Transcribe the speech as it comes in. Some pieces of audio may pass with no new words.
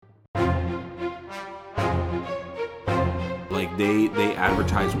Like they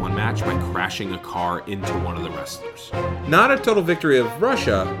advertised one match by crashing a car into one of the wrestlers. Not a total victory of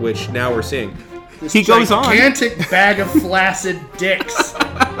Russia, which now we're seeing. He goes on. Gigantic bag of flaccid dicks.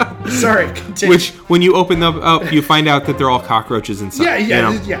 Sorry, continue. Which, when you open them up, you find out that they're all cockroaches inside.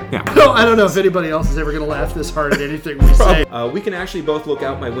 Yeah. No, I don't know if anybody else is ever going to laugh this hard at anything we say. We can actually both look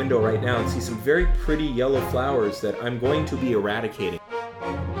out my window right now and see some very pretty yellow flowers that I'm going to be eradicating.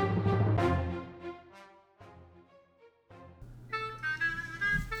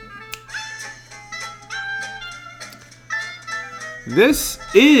 This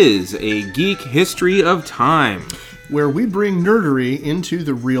is a Geek History of Time, where we bring nerdery into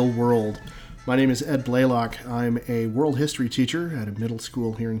the real world. My name is Ed Blaylock. I'm a world history teacher at a middle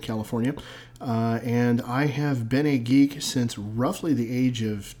school here in California, and I have been a geek since roughly the age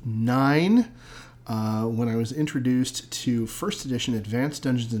of 9, when I was introduced to first edition Advanced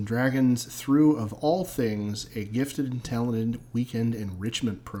Dungeons & Dragons through, of all things, a gifted and talented weekend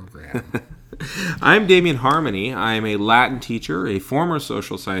enrichment program. I'm Damian Harmony. I'm a Latin teacher, a former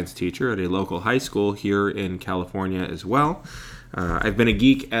social science teacher at a local high school here in California as well. I've been a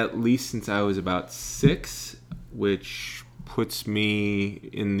geek at least since I was about 6, which puts me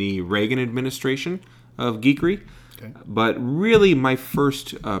in the Reagan administration of geekery. Okay. But really, my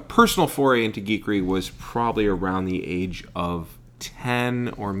first personal foray into geekery was probably around the age of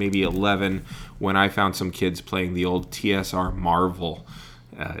 10 or maybe 11 when I found some kids playing the old TSR Marvel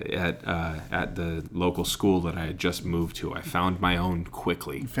at the local school that I had just moved to. I found my own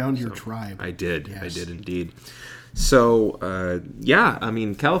quickly. You found your tribe. I did. Yes. I did indeed. So,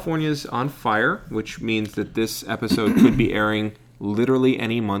 California's on fire, which means that this episode could be airing literally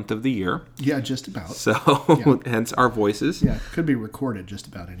any month of the year. Yeah, just about. So, hence our voices. Yeah, could be recorded just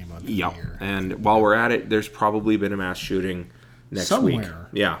about any month of the year. And while we're at it, there's probably been a mass shooting next week. Somewhere.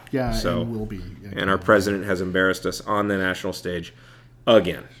 Yeah. So, and will be. And our president has embarrassed us on the national stage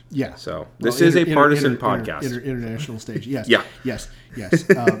again. Yeah. So, this is a partisan podcast. International stage. Yes. Yeah. Yes.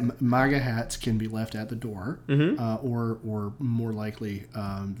 MAGA hats can be left at the door, or more likely,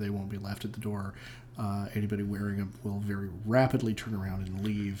 they won't be left at the door. Anybody wearing them will very rapidly turn around and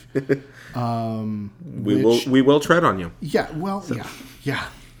leave. We will tread on you. Yeah. Well. So. Yeah.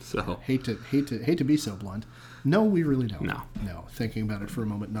 So hate to be so blunt. No, we really don't. No. Thinking about it for a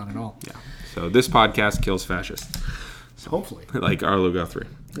moment, not at all. Yeah. So this podcast kills fascists. Hopefully. Like Arlo Guthrie.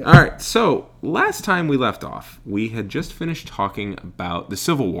 Yeah. All right, so last time we left off, we had just finished talking about the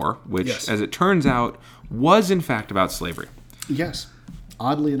Civil War, which, as it turns out, was in fact about slavery. Yes,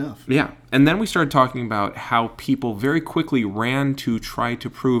 oddly enough. Yeah, and then we started talking about how people very quickly ran to try to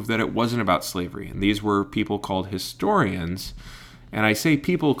prove that it wasn't about slavery. And these were people called historians. And I say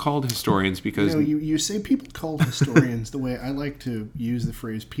people called historians because... You say people called historians the way I like to use the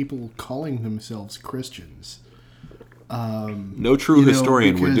phrase people calling themselves Christians. No true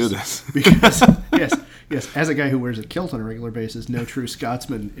historian would do this. Because yes, as a guy who wears a kilt on a regular basis, no true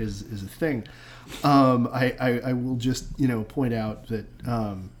Scotsman is a thing. I will just point out that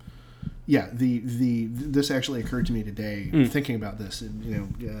this actually occurred to me today thinking about this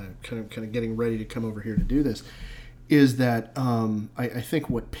and kind of getting ready to come over here to do this, is that I think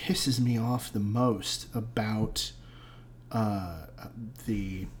what pisses me off the most about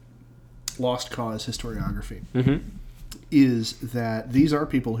the Lost Cause historiography is that these are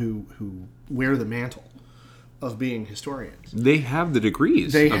people who wear the mantle of being historians. They have the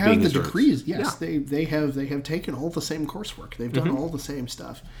degrees. They have the degrees. Yes, yeah. They have taken all the same coursework. They've done all the same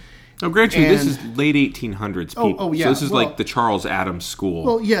stuff. Now, grant you, this is late 1800s people. Oh, yeah. So this is like the Charles Adams School.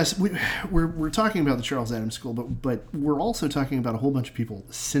 Well, yes, we're talking about the Charles Adams School, but we're also talking about a whole bunch of people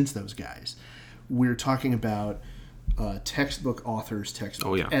since those guys. We're talking about textbook authors,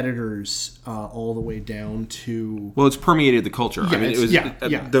 textbook editors, all the way down to... Well, it's permeated the culture. Yeah, I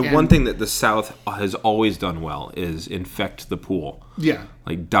mean, the one thing that the South has always done well is infect the pool. Yeah.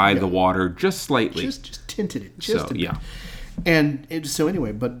 Like dye the water just slightly. Just tinted it. Just a bit. And so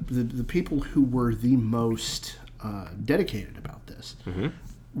anyway, but the people who were the most dedicated about this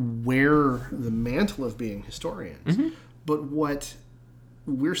wear the mantle of being historians. But what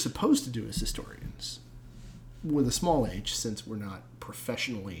we're supposed to do as historians, with a small h, since we're not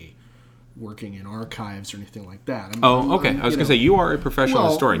professionally working in archives or anything like that. I was going to say, you are a professional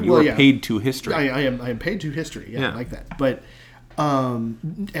historian. You are paid to history. I am paid to history. Yeah, I like that. But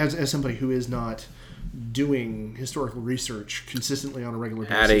as somebody who is not doing historical research consistently on a regular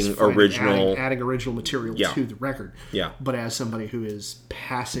basis, adding original material to the record, but as somebody who is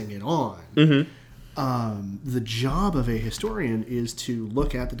passing it on, the job of a historian is to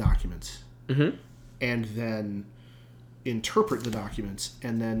look at the documents and then interpret the documents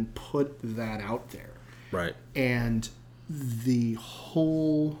and then put that out there. Right. And the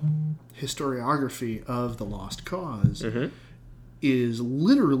whole historiography of the Lost Cause is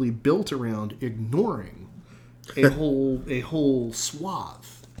literally built around ignoring a whole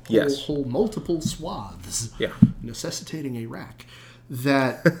swath, whole multiple swaths, necessitating a rack.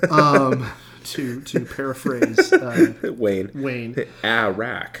 That to paraphrase Wayne, a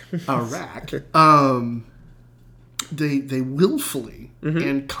rack. They willfully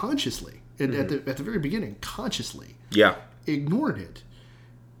and consciously, and at the very beginning, consciously, ignored it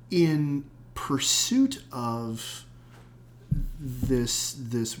in pursuit of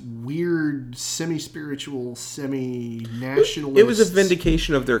this weird semi-spiritual, semi-nationalist. It was a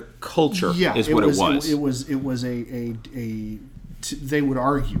vindication of their culture. Is what it was. It was a they would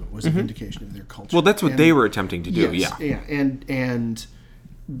argue it was a vindication of their culture. Well, that's what they were attempting to do. Yes, and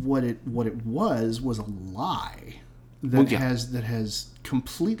what it was a lie that has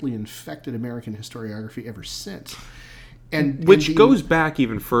completely infected American historiography ever since. Which goes back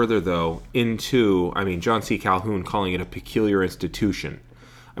even further, though, into, John C. Calhoun calling it a peculiar institution.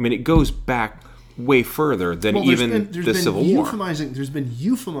 It goes back way further than the Civil War. There's been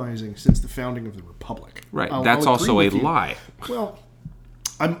euphemizing since the founding of the Republic. Right. That's also a lie. Well,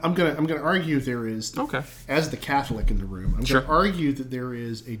 I'm gonna argue there is, as the Catholic in the room, I'm gonna argue that there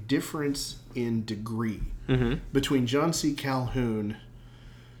is a difference in degree between John C. Calhoun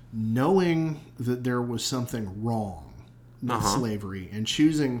knowing that there was something wrong with slavery and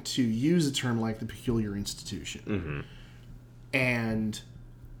choosing to use a term like the peculiar institution, and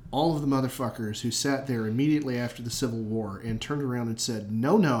all of the motherfuckers who sat there immediately after the Civil War and turned around and said,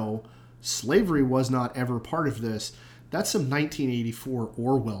 no, slavery was not ever part of this. That's some 1984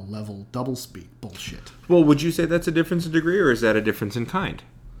 Orwell level doublespeak bullshit. Well, would you say that's a difference in degree, or is that a difference in kind?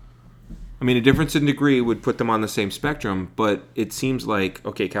 A difference in degree would put them on the same spectrum, but it seems like,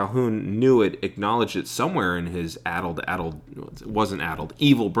 Calhoun knew it, acknowledged it somewhere in his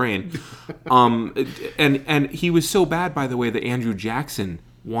evil brain. And he was so bad, by the way, that Andrew Jackson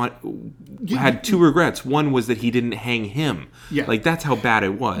had two regrets. One was that he didn't hang him. Yeah. That's how bad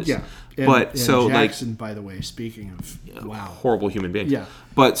it was. Yeah. And Jackson, by the way, speaking of, wow. Horrible human being. Yeah.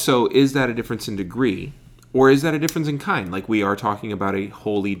 But so is that a difference in degree, or is that a difference in kind? We are talking about a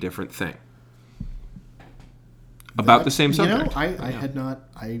wholly different thing. About the same subject. I had not.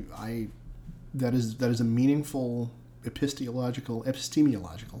 That is a meaningful epistemological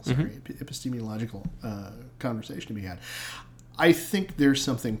conversation to be had. I think there's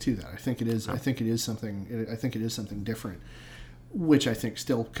something to that. I think it is something different, which I think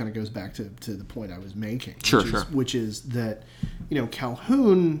still kind of goes back to the point I was making. Which is that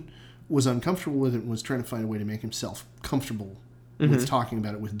Calhoun was uncomfortable with it and was trying to find a way to make himself comfortable with talking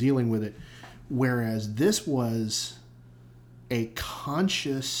about it, with dealing with it. Whereas this was a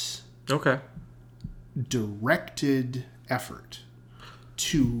conscious, directed effort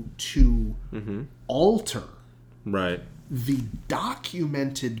to alter the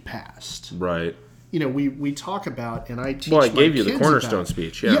documented past. Right. We talk about, and I teach. Well, I gave you the cornerstone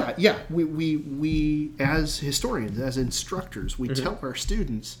speech. Yeah. Yeah. We as historians, as instructors, we tell our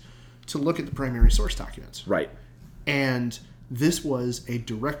students to look at the primary source documents. Right. And this was a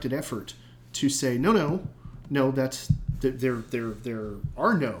directed effort to say, no, there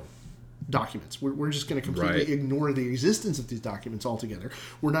are no documents. We're just going to completely ignore the existence of these documents altogether.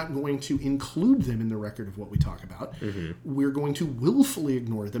 We're not going to include them in the record of what we talk about. We're going to willfully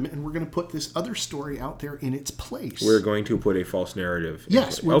ignore them, and we're going to put this other story out there in its place. We're going to put a false narrative.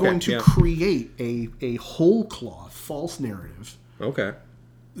 Yes, we're going to create a whole cloth false narrative. Okay.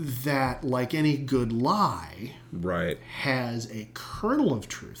 That, like any good lie, has a kernel of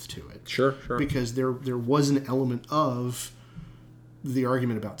truth to it. Sure. Because there was an element of the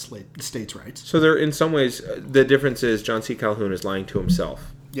argument about states' rights. So there, in some ways, the difference is John C. Calhoun is lying to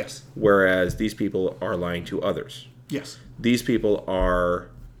himself. Yes. Whereas these people are lying to others. Yes. These people are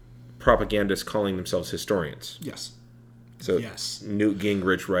propagandists calling themselves historians. Yes. So Newt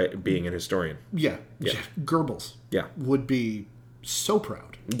Gingrich being an historian. Yeah. Goebbels. Yeah. Would be so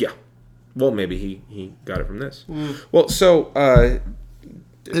proud. Yeah. Well, maybe he got it from this. Well, so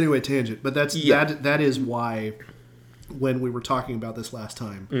anyway, tangent. But that is why when we were talking about this last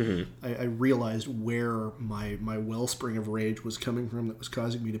time, I realized where my wellspring of rage was coming from that was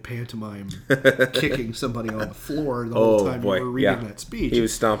causing me to pantomime kicking somebody on the floor the whole time we were reading that speech. He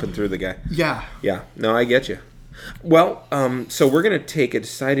was stomping through the guy. Yeah. Yeah. No, I get you. Well, so we're going to take a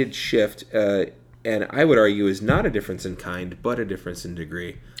decided shift, and I would argue is not a difference in kind, but a difference in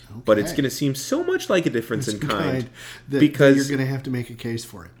degree. Okay. But it's going to seem so much like a difference in kind because you're going to have to make a case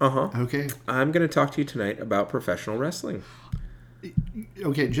for it. Uh-huh. Okay. I'm going to talk to you tonight about professional wrestling.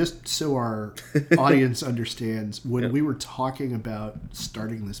 Okay, just so our audience understands, when we were talking about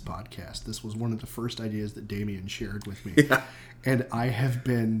starting this podcast, this was one of the first ideas that Damian shared with me. Yeah. And I have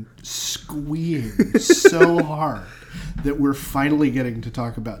been squeeing so hard that we're finally getting to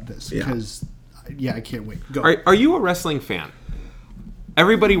talk about this. Because, I can't wait. Go. Are you a wrestling fan?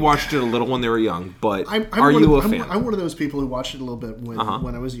 Everybody watched it a little when they were young, but are you a fan? I'm one of those people who watched it a little bit when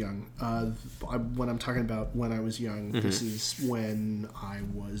I was young. When I'm talking about when I was young, this is when I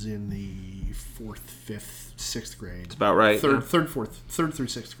was in the 4th, 5th, 6th grade. That's about right. Third through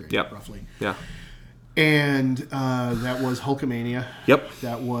 6th grade, roughly. Yeah. And that was Hulkamania. Yep.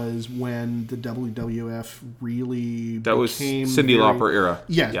 That was when the WWF really That was became Cyndi Lauper era.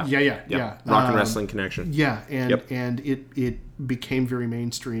 Yeah. Rock and Wrestling Connection. Yeah, and it became very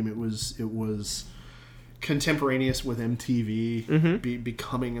mainstream. It was contemporaneous with MTV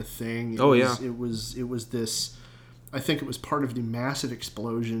becoming a thing. It was this. I think it was part of the massive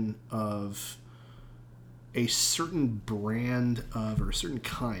explosion of a certain brand of, or a certain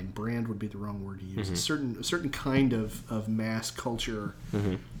kind, brand would be the wrong word to use, a certain kind of mass culture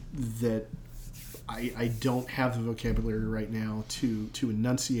that I don't have the vocabulary right now to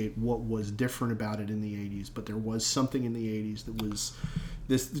enunciate what was different about it in the 80s, but there was something in the 80s that was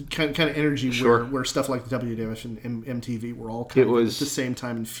this kind of energy where stuff like the WWF and MTV were all kind of at the same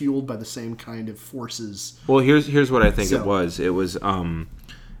time and fueled by the same kind of forces. Well, here's what I think it was. It was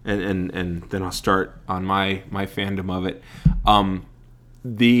and then I'll start on my fandom of it.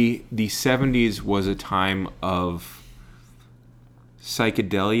 The 70s was a time of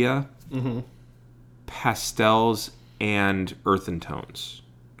psychedelia, pastels, and earthen tones.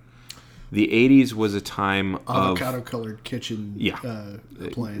 The 80s was a time of avocado-colored kitchen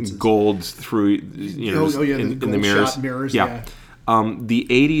appliances, golds through in the mirrors. Yeah. The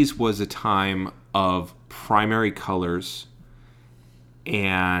 80s was a time of primary colors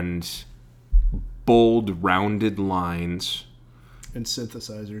and bold, rounded lines. And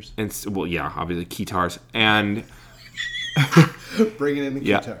synthesizers. And, obviously, guitars. And bringing in the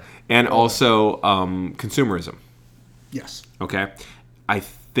guitar. And also consumerism. Yes. Okay? I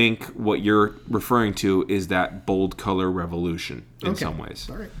think what you're referring to is that bold color revolution in some ways.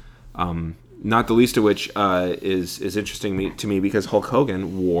 All right. Not the least of which is interesting to me because Hulk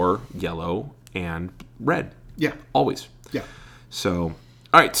Hogan wore yellow and red. Yeah. Always. Yeah. So,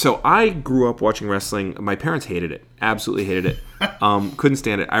 all right. So I grew up watching wrestling. My parents hated it. Absolutely hated it. Couldn't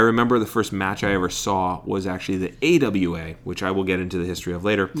stand it. I remember the first match I ever saw was actually the AWA, which I will get into the history of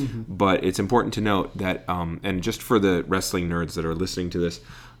later. But it's important to note that, and just for the wrestling nerds that are listening to this,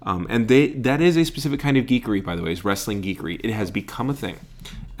 and that is a specific kind of geekery, by the way, is wrestling geekery. It has become a thing,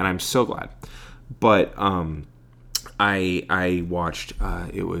 and I'm so glad. But I watched,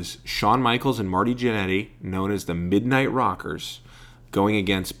 it was Shawn Michaels and Marty Jannetty, known as the Midnight Rockers, going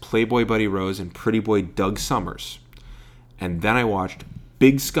against Playboy Buddy Rose and Pretty Boy Doug Summers. And then I watched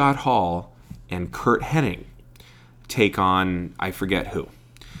Big Scott Hall and Kurt Hennig take on, I forget who.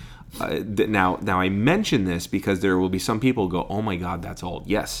 Now I mention this because there will be some people who go, oh my God, that's old.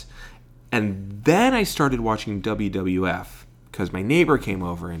 Yes. And then I started watching WWF because my neighbor came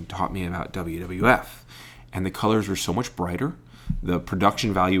over and taught me about WWF. And the colors were so much brighter. The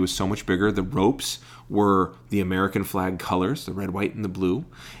production value was so much bigger. The ropes were the American flag colors, the red, white, and the blue.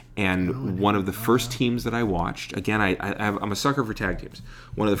 And one of the first teams that I watched, again, I'm a sucker for tag teams.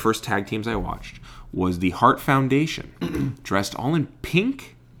 One of the first tag teams I watched was the Hart Foundation, dressed all in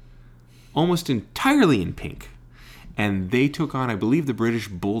pink, almost entirely in pink. And they took on, I believe, the British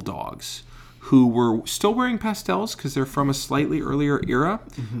Bulldogs, who were still wearing pastels because they're from a slightly earlier era.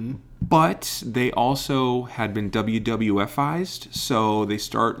 But they also had been WWFized, so they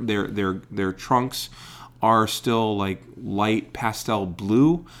start their trunks are still like light pastel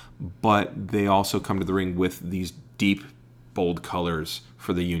blue, but they also come to the ring with these deep, bold colors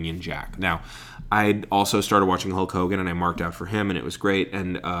for the Union Jack. Now, I also started watching Hulk Hogan, and I marked out for him, and it was great.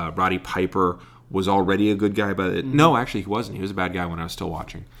 And Roddy Piper was already a good guy, but no, actually he wasn't. He was a bad guy when I was still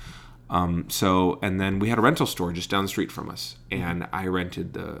watching. And then we had a rental store just down the street from us, and I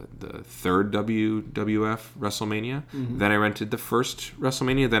rented the third WWF WrestleMania. Then I rented the first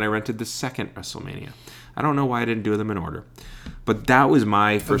WrestleMania. Then I rented the second WrestleMania. I don't know why I didn't do them in order, but that was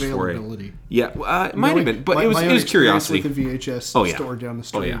my first foray. Yeah, it might have been, but it was curiosity. With the VHS store down the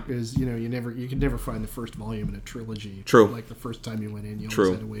street is you could never find the first volume in a trilogy. True. Like the first time you went in, you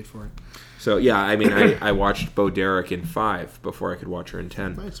always had to wait for it. So yeah, I mean, I watched Bo Derek in 5 before I could watch her in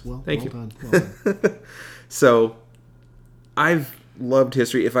 10. Nice. Well, Thank you. Done. So I've loved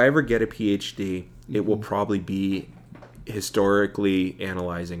history. If I ever get a PhD, it will probably be historically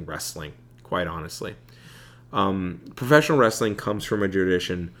analyzing wrestling, quite honestly. Professional wrestling comes from a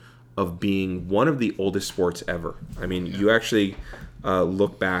tradition of being one of the oldest sports ever. I mean, you actually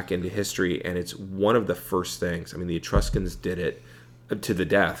look back into history, and it's one of the first things. I mean, the Etruscans did it to the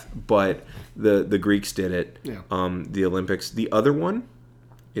death, but the Greeks did it. Yeah. The Olympics. The other one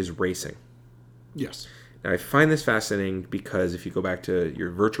is racing. Yes. Now, I find this fascinating because if you go back to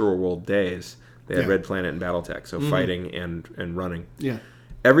your virtual world days, they had Red Planet and Battletech, so fighting and running. Yeah.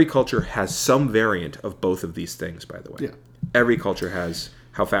 Every culture has some variant of both of these things, by the way. Yeah. Every culture has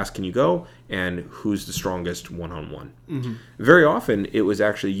how fast can you go and who's the strongest one-on-one. Mm-hmm. Very often, it was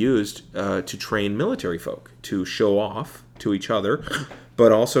actually used to train military folk, to show off to each other,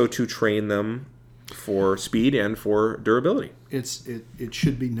 but also to train them for speed and for durability. It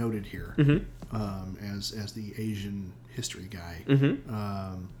should be noted here, as the Asian history guy,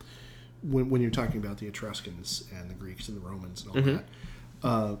 when you're talking about the Etruscans and the Greeks and the Romans and all that.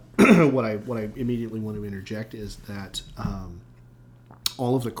 What I immediately want to interject is that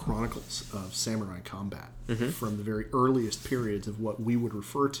all of the chronicles of samurai combat from the very earliest periods of what we would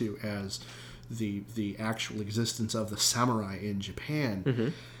refer to as the actual existence of the samurai in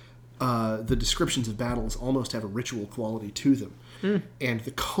Japan, the descriptions of battles almost have a ritual quality to them. And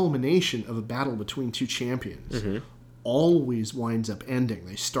the culmination of a battle between two champions always winds up ending.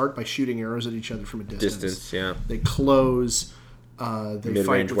 They start by shooting arrows at each other from a distance. They close. They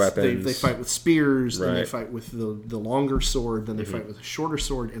fight with they fight with spears. Then they fight with the longer sword. Then they fight with a shorter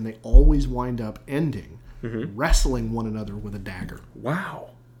sword, and they always wind up ending wrestling one another with a dagger.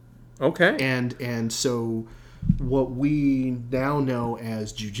 Wow. Okay. And so what we now know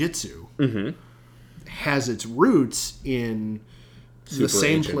as jiu-jitsu has its roots in the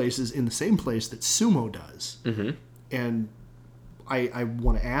same place that sumo does. And I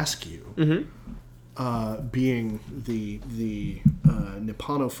want to ask you, being the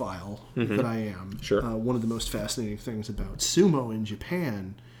Nipponophile that I am, one of the most fascinating things about sumo in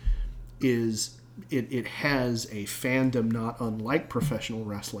Japan is it has a fandom not unlike professional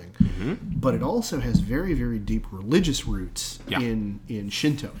wrestling, but it also has very, very deep religious roots in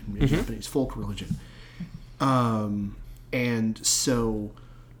Shinto, in Japanese folk religion. And so,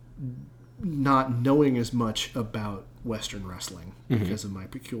 not knowing as much about Western wrestling because of my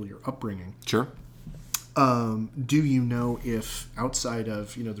peculiar upbringing. Do you know if, outside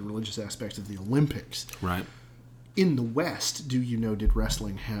of the religious aspect of the Olympics, in the West, did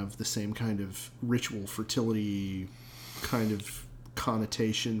wrestling have the same kind of ritual fertility kind of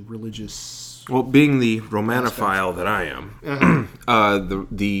connotation, religious? Well, being the Romanophile that I am,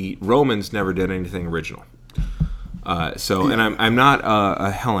 the Romans never did anything original. And I'm not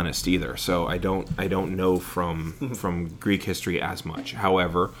a Hellenist either, so I don't know from Greek history as much.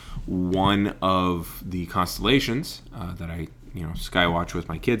 However, one of the constellations that I skywatch with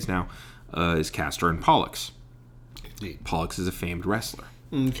my kids now is Castor and Pollux. Pollux is a famed wrestler,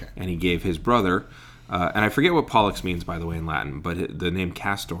 and he gave his brother, and I forget what Pollux means, by the way, in Latin, but the name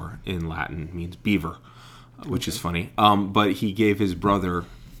Castor in Latin means beaver, which is funny. But he gave his brother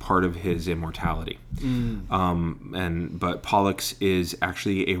part of his immortality. But Pollux is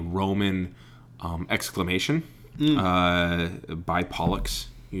actually a Roman exclamation by Pollux.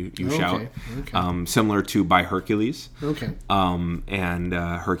 You shout, similar to by Hercules. And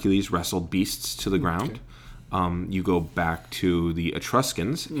Hercules wrestled beasts to the ground. You go back to the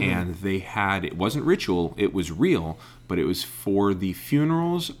Etruscans, and they had, it wasn't ritual, it was real, but it was for the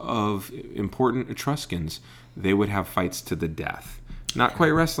funerals of important Etruscans. They would have fights to the death. Not quite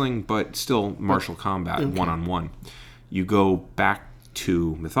wrestling, but still martial combat, one-on-one. You go back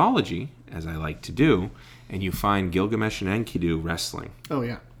to mythology, as I like to do, and you find Gilgamesh and Enkidu wrestling.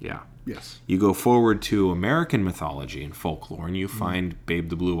 Yes. You go forward to American mythology and folklore, and you find Babe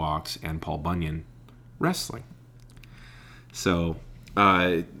the Blue Ox and Paul Bunyan wrestling. So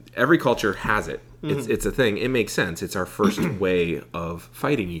every culture has it. It's a thing. It makes sense. It's our first way of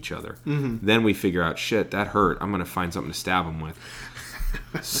fighting each other. Then we figure out, shit, that hurt. I'm going to find something to stab them with.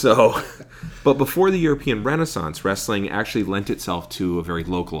 So, but before the European Renaissance, wrestling actually lent itself to a very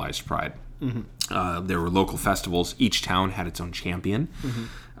localized pride. There were local festivals. Each town had its own champion.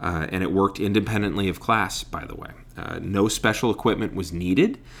 And it worked independently of class, by the way. No special equipment was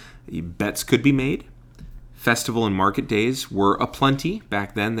needed. Bets could be made. Festival and market days were aplenty.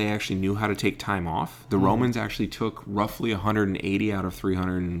 Back then, they actually knew how to take time off. The Romans actually took roughly 180 out of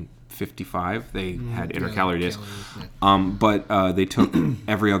 355. They had intercalary days. But they took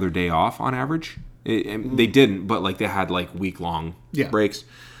every other day off on average. They didn't, but they had week-long breaks.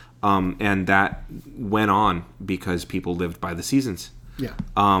 And that went on because people lived by the seasons.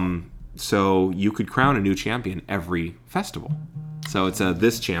 So you could crown a new champion every festival. So it's a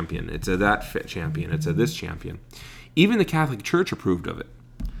this champion, it's a that fit champion, it's a this champion. Even the Catholic Church approved of it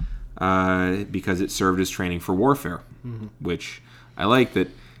because it served as training for warfare, which I like that,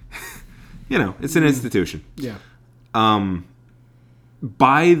 it's an institution. Yeah.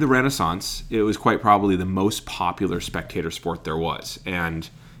 By the Renaissance, it was quite probably the most popular spectator sport there was. And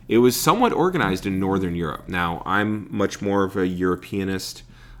it was somewhat organized in Northern Europe. Now, I'm much more of a Europeanist,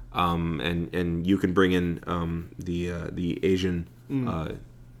 and you can bring in the Asian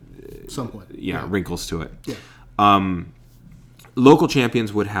somewhat wrinkles to it. Yeah. Local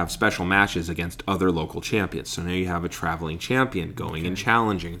champions would have special matches against other local champions. So now you have a traveling champion going and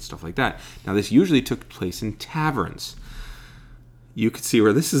challenging and stuff like that. Now, this usually took place in taverns. You could see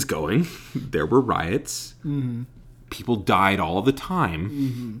where this is going. There were riots. Mm-hmm. People died all the time.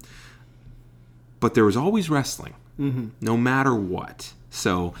 Mm-hmm. But there was always wrestling, no matter what.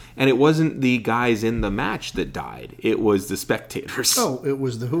 So, and it wasn't the guys in the match that died. It was the spectators. Oh, it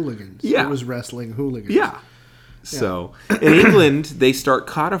was the hooligans. Yeah. It was wrestling hooligans. Yeah. So, in England, they start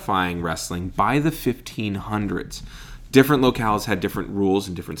codifying wrestling by the 1500s. Different locales had different rules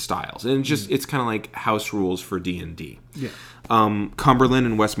and different styles. And it's kind of like house rules for D&D. Yeah. Cumberland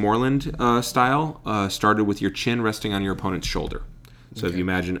and Westmoreland style started with your chin resting on your opponent's shoulder. So if you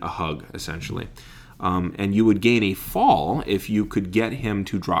imagine a hug, essentially. And you would gain a fall if you could get him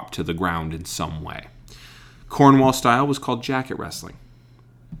to drop to the ground in some way. Cornwall style was called jacket wrestling.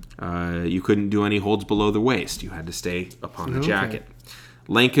 You couldn't do any holds below the waist. You had to stay upon the jacket.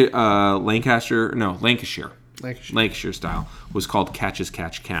 Lancashire style was called catch as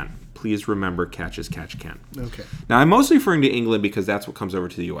catch can. Please remember catch as catch can. Okay. Now, I'm mostly referring to England because that's what comes over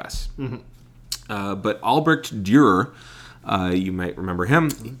to the U.S. But Albrecht Dürer, you might remember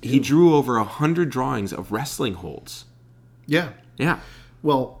him, he drew over 100 drawings of wrestling holds. Yeah. Yeah.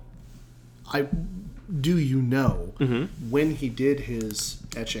 Well, when he did his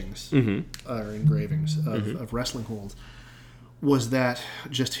etchings or engravings of wrestling holds, was that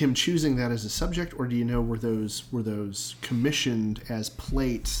just him choosing that as a subject, or do you know were those commissioned as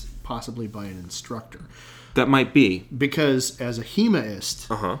plates, possibly by an instructor? That might be. Because as a Hemaist,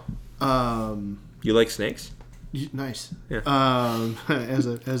 you like snakes? Nice. Yeah. As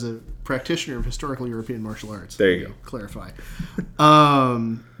a practitioner of historical European martial arts. There you go. Clarify.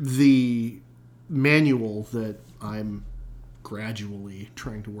 The manual that I'm gradually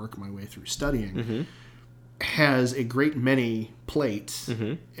trying to work my way through studying has a great many plates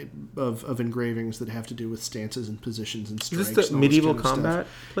of engravings that have to do with stances and positions and strikes. Is this the medieval combat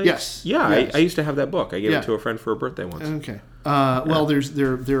plates? Yes. Yeah, yes. I used to have that book. I gave it to a friend for a birthday once. Okay. Well, there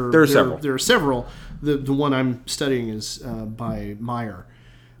are several. The one I'm studying is by Meyer.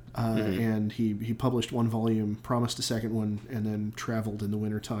 And he published one volume, promised a second one, and then traveled in the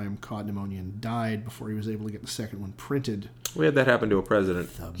wintertime, caught pneumonia, and died before he was able to get the second one printed. We had that happen to a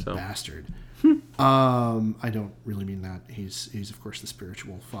president. Bastard. I don't really mean that. He's of course the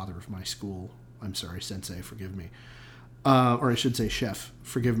spiritual father of my school. I'm sorry, sensei, forgive me. Or I should say chef,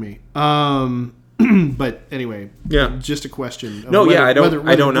 forgive me. But anyway, just a question. I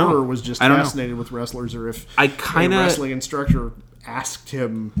don't know. Burr was just fascinated with wrestlers, or if a wrestling instructor asked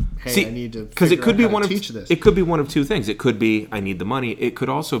him, "Hey, I need to teach this." It could be one of two things. It could be I need the money. It could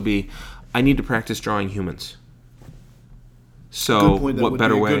also be I need to practice drawing humans. So what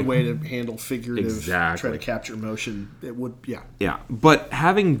better way? A good way to handle figurative, try to capture motion. It would, yeah. But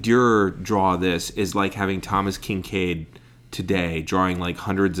having Dürer draw this is like having Thomas Kincaid today drawing like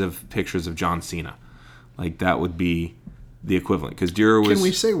hundreds of pictures of John Cena. Like that would be the equivalent because Dürer was. Can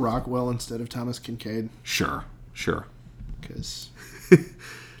we say Rockwell instead of Thomas Kincaid? Sure. Because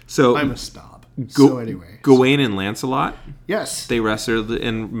so I'm a snob. So anyway, Gawain and Lancelot. Yes, they wrestled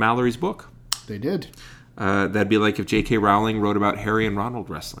in Mallory's book. They did. That'd be like if J.K. Rowling wrote about Harry and Ronald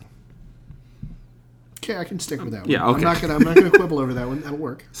wrestling. Okay, I can stick with that one. Yeah, okay. I'm not gonna quibble over that one. That'll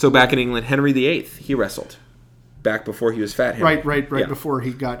work. So back in England, Henry VIII, he wrestled. Back before he was fat Henry. Right. Before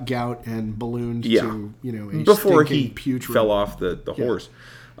he got gout and ballooned to, a before he putrid. fell off the horse.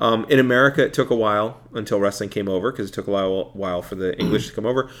 In America, it took a while until wrestling came over because it took a while for the English to come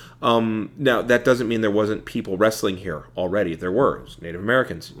over. Now, that doesn't mean there wasn't people wrestling here already. There were. It was Native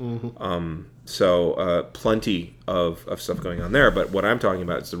Americans. So plenty of stuff going on there. But what I'm talking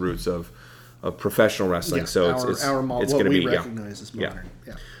about is the roots of professional wrestling. So it's going to be recognize as modern.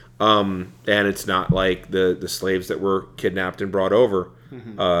 Yeah. And it's not like the slaves that were kidnapped and brought over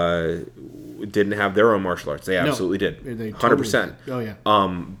didn't have their own martial arts. They absolutely did. They 100%. Totally did. Oh, yeah.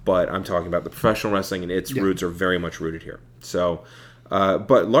 But I'm talking about the professional wrestling, and its roots are very much rooted here. So,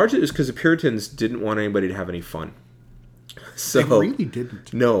 but largely it was because the Puritans didn't want anybody to have any fun. So they really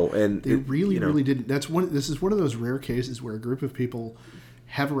didn't. No, and they really didn't. This is one of those rare cases where a group of people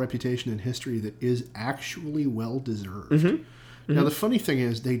have a reputation in history that is actually well deserved. Mm-hmm. Now the funny thing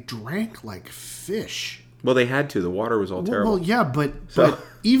is, they drank like fish. Well, they had to. The water was all terrible. Well, yeah, but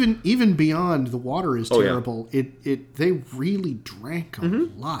even beyond the water is terrible. Yeah. They really drank a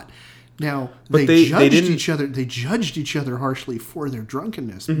lot. Now they judged each other harshly for their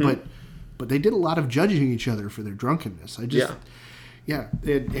drunkenness, but they did a lot of judging each other for their drunkenness. They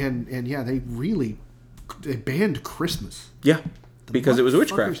banned Christmas. Yeah, because it was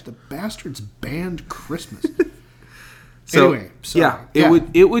witchcraft. The bastards banned Christmas.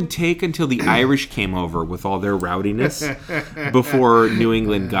 It would take until the Irish came over with all their rowdiness before New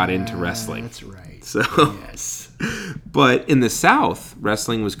England got into wrestling. That's right. So, yes. But in the South,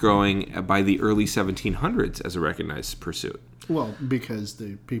 wrestling was growing by the early 1700s as a recognized pursuit. Well, because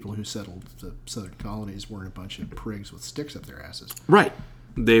the people who settled the southern colonies weren't a bunch of prigs with sticks up their asses. Right.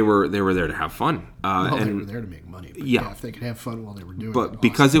 They were there to have fun. They were there to make money. But if they could have fun while they were doing it. But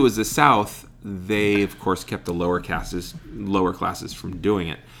because it was the South, they of course kept the lower classes from doing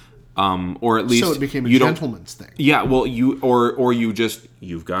it, or at least so it became a gentleman's thing. Yeah, well, you've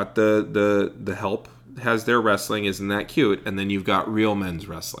got the help has their wrestling, isn't that cute? And then you've got real men's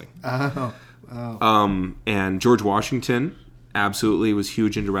wrestling. And George Washington absolutely was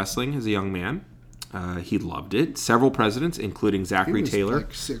huge into wrestling as a young man. He loved it. Several presidents, including Zachary Taylor. He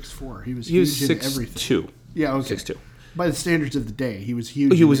was like 6'4". He was huge in everything. 6'2". Yeah, okay. 6'2". By the standards of the day, he was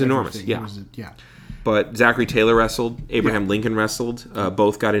huge. He was enormous, everything. Yeah. But Zachary Taylor wrestled. Abraham Lincoln wrestled.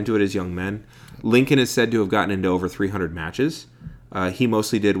 Both got into it as young men. Lincoln is said to have gotten into over 300 matches. He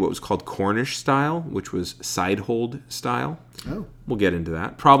mostly did what was called Cornish style, which was side hold style. Oh. We'll get into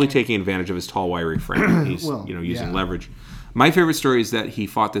that. Probably taking advantage of his tall, wiry frame. He's using leverage. My favorite story is that he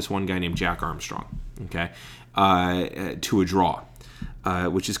fought this one guy named Jack Armstrong, to a draw,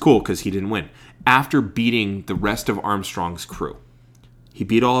 which is cool because he didn't win. After beating the rest of Armstrong's crew, he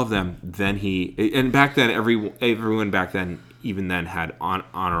beat all of them. Then and back then everyone back then even then had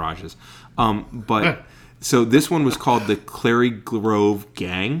honorages, so this one was called the Clary Grove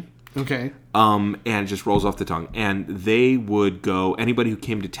Gang. Okay. And it just rolls off the tongue. And they would go, anybody who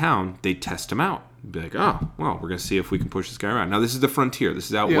came to town, they'd test him out. Be like, oh, well, we're going to see if we can push this guy around. Now, this is the frontier. This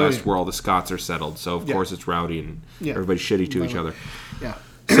is out west where all the Scots are settled. So, of course, it's rowdy and everybody's shitty to each other. Yeah.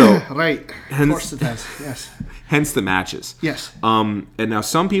 So, right. Of course it does. Yes. Hence the matches. Yes. And now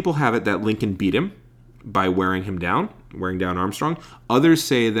some people have it that Lincoln beat him by wearing down Armstrong. Others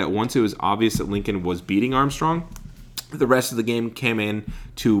say that once it was obvious that Lincoln was beating Armstrong, the rest of the game came in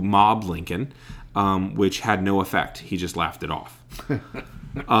to mob Lincoln, which had no effect. He just laughed it off.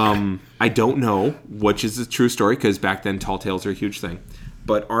 I don't know which is the true story because back then tall tales are a huge thing.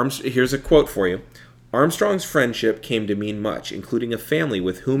 But here's a quote for you. Armstrong's friendship came to mean much, including a family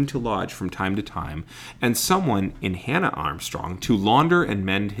with whom to lodge from time to time, and someone in Hannah Armstrong to launder and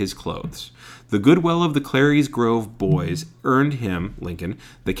mend his clothes. The goodwill of the Clary's Grove boys earned him, Lincoln,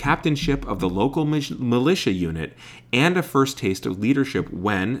 the captainship of the local militia unit and a first taste of leadership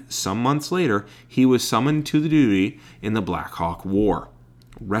when, some months later, he was summoned to the duty in the Black Hawk War.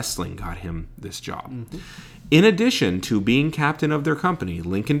 Wrestling got him this job. Mm-hmm. In addition to being captain of their company,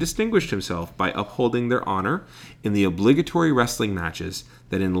 Lincoln distinguished himself by upholding their honor in the obligatory wrestling matches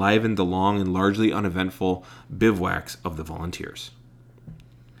that enlivened the long and largely uneventful bivouacs of the volunteers.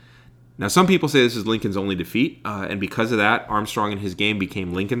 Now, some people say this is Lincoln's only defeat, and because of that, Armstrong and his gang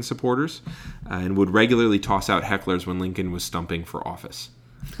became Lincoln supporters and would regularly toss out hecklers when Lincoln was stumping for office.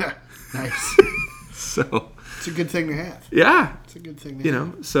 Nice. So... it's a good thing to have. Yeah. It's a good thing to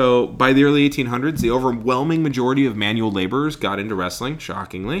have. So by the early 1800s, the overwhelming majority of manual laborers got into wrestling,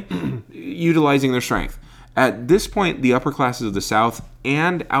 shockingly, utilizing their strength. At this point, the upper classes of the South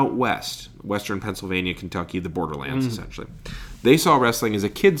and out west, western Pennsylvania, Kentucky, the borderlands, essentially, they saw wrestling as a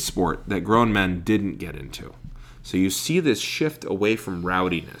kid's sport that grown men didn't get into. So you see this shift away from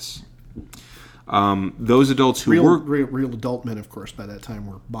rowdiness. Those adults who were... Real adult men, of course, by that time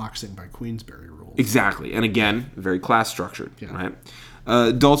were boxing by Queensberry rules. Exactly. And again, very class structured, right?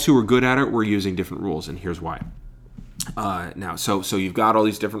 Adults who were good at it were using different rules, and here's why. Now, so you've got all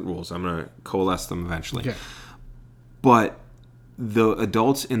these different rules. I'm going to coalesce them eventually. Okay. But the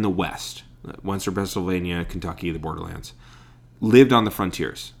adults in the West, Western Pennsylvania, Kentucky, the borderlands, lived on the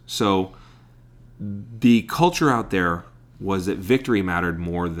frontiers. So the culture out there was that victory mattered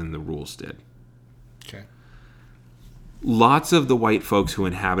more than the rules did. Okay. Lots of the white folks who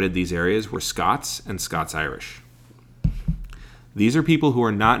inhabited these areas were Scots and Scots-Irish. These are people who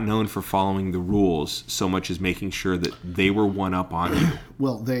are not known for following the rules so much as making sure that they were one up on you.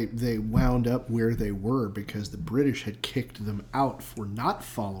 Well, they wound up where they were because the British had kicked them out for not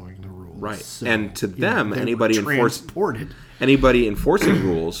following the rules. Right. So, And to them, they anybody were transported. Anybody enforcing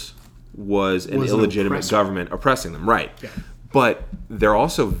rules was an illegitimate oppressor. government oppressing them. Right. Yeah. But they're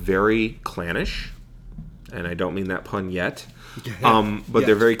also very clannish, and I don't mean that pun yet. But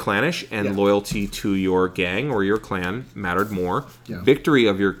they're very clannish, and loyalty to your gang or your clan mattered more. Yeah. Victory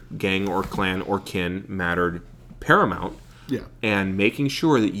of your gang or clan or kin mattered paramount. Yeah. And making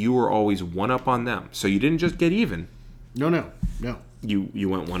sure that you were always one up on them. So you didn't just get even. No. You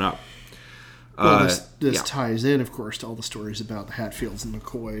went one up. Well, this ties in, of course, to all the stories about the Hatfields and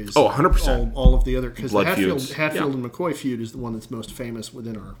McCoys. Oh, 100%. All of the other, because the Blood Hatfield feuds. and McCoy feud is the one that's most famous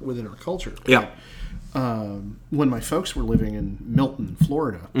within our culture. Yeah. When my folks were living in Milton,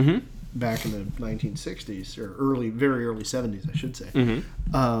 Florida, Mm-hmm. back in the 1960s or very early 70s, I should say,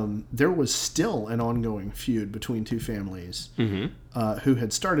 Mm-hmm. there was still an ongoing feud between two families Mm-hmm. who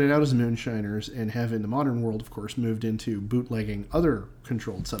had started out as moonshiners and have, in the modern world, of course, moved into bootlegging other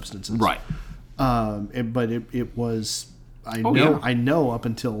controlled substances. Right. But it was. I know up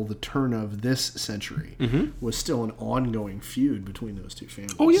until the turn of this century was still an ongoing feud between those two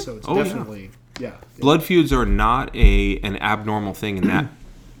families. Oh, yeah. So it's definitely Blood feuds are not an abnormal thing in that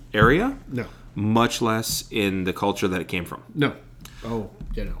area. No. Much less in the culture that it came from. No. Oh,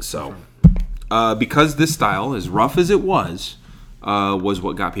 no. So, because this style, as rough as it was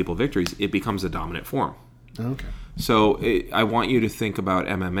what got people victories, it becomes the dominant form. Okay. So I want you to think about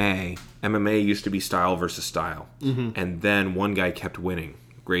MMA. MMA used to be style versus style. And then one guy kept winning,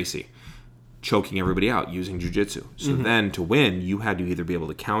 Gracie, choking everybody out using jiu-jitsu. So then to win, you had to either be able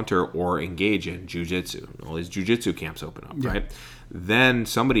to counter or engage in jiu-jitsu. All these jiu-jitsu camps open up, right? Then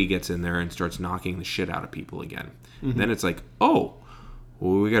somebody gets in there and starts knocking the shit out of people again. Then it's like, oh,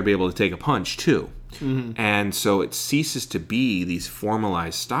 well, we got to be able to take a punch too. And so it ceases to be these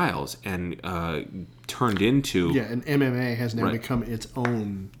formalized styles and turned into... Yeah, and MMA has now become its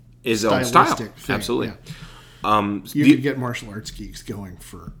own style. thing. Absolutely. Yeah. You could get martial arts geeks going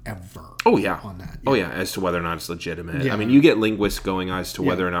forever. Oh, yeah. On that. Oh, yeah, as to whether or not it's legitimate. Yeah. I mean, you get linguists going as to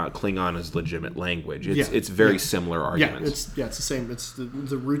whether or not Klingon is legitimate language. It's very similar arguments. Yeah, it's the same. It's the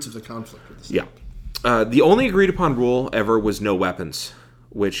roots of the conflict are the same. Yeah. The only agreed upon rule ever was no weapons,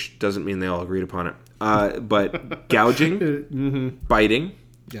 which doesn't mean they all agreed upon it. But gouging, biting,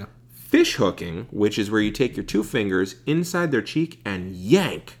 fish hooking, which is where you take your two fingers inside their cheek and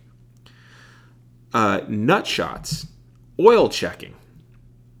yank. Nut shots, oil checking.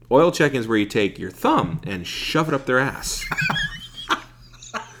 Oil checking is where you take your thumb and shove it up their ass.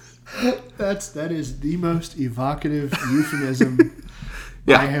 That is the most evocative euphemism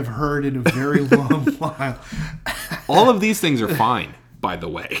I have heard in a very long while. All of these things are fine, by the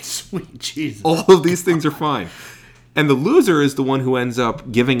way. Sweet Jesus. All of these things are fine. And the loser is the one who ends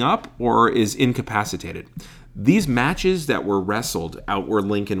up giving up or is incapacitated. These matches that were wrestled out where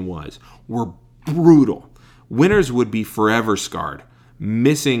Lincoln was were brutal. Winners would be forever scarred,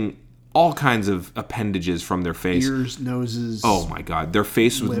 missing all kinds of appendages from their face. Ears, noses. Oh my God. Their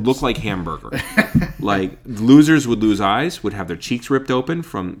face would lips. look like hamburger. Like losers would lose eyes, would have their cheeks ripped open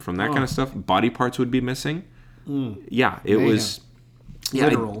from that kind of stuff. Body parts would be missing. Yeah, it Mayhem. was...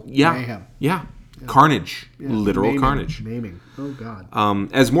 Literal mayhem. Yeah. Carnage. Literal Maiming. carnage. Maiming. Oh, God.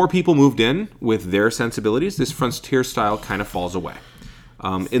 As more people moved in with their sensibilities, this frontier style kind of falls away.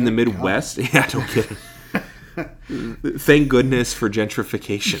 In the Midwest... Yeah, no kidding. Thank goodness for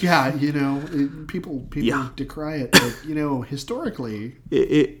gentrification. Yeah, people decry it, but, historically...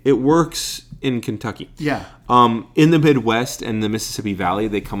 It works in Kentucky. Yeah. In the Midwest and the Mississippi Valley,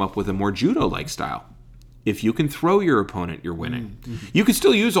 they come up with a more judo-like style. If you can throw your opponent, you're winning. You can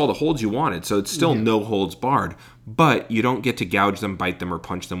still use all the holds you wanted, so it's still no holds barred, but you don't get to gouge them, bite them, or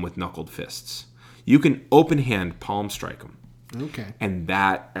punch them with knuckled fists. You can open hand palm strike them. Okay. And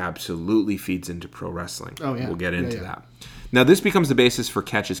that absolutely feeds into pro wrestling. Oh, yeah. We'll get into that. Now, this becomes the basis for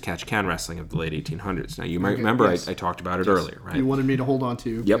catch-as-catch-can wrestling of the late 1800s. Now, you might remember I talked about it earlier, right? You wanted me to hold on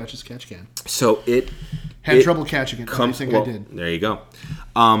to catch-as-catch-can. So Had trouble catching it, I think I did. There you go.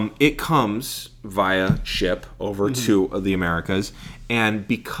 It comes via ship over to the Americas, and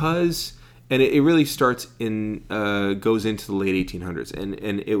because... And it really starts goes into the late 1800s,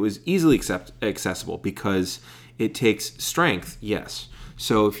 and it was easily accessible because it takes strength, yes.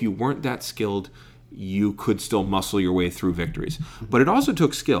 So if you weren't that skilled, you could still muscle your way through victories. But it also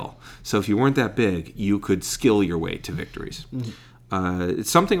took skill. So if you weren't that big, you could skill your way to victories. It's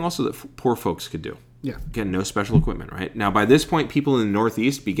something also that poor folks could do. Yeah. Again, no special equipment, right? Now, by this point, people in the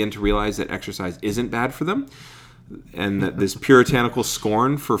Northeast begin to realize that exercise isn't bad for them. and that this puritanical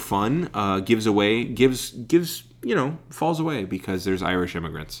scorn for fun falls away because there's Irish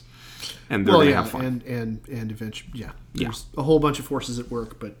immigrants, and they're going to have fun. And eventually, there's a whole bunch of forces at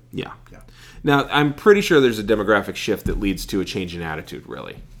work, but yeah. Now, I'm pretty sure there's a demographic shift that leads to a change in attitude.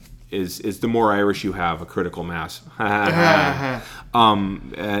 Really, is the more Irish you have, a critical mass. The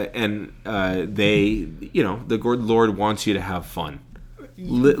Lord wants you to have fun.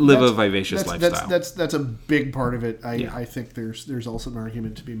 Live a vivacious lifestyle. That's a big part of it. I think there's also an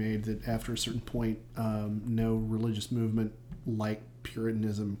argument to be made that after a certain point, no religious movement like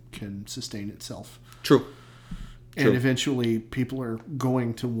Puritanism can sustain itself. True. And eventually, people are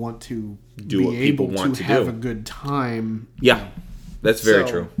going to want to be able to have a good time. Yeah, that's very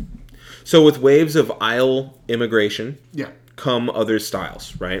true. So with waves of Isle immigration, come other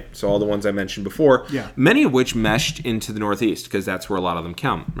styles, right? So all the ones I mentioned before, many of which meshed into the Northeast because that's where a lot of them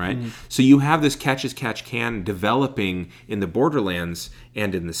come, right? Mm-hmm. So you have this catch-as-catch-can developing in the borderlands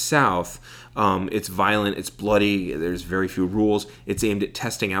and in the South. It's violent, it's bloody, there's very few rules. It's aimed at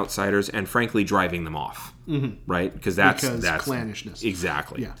testing outsiders and, frankly, driving them off, right? Because that's clannishness.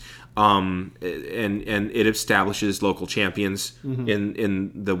 Exactly. Yeah. And it establishes local champions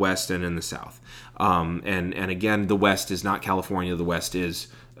in the West and in the South. And again, the West is not California. The West is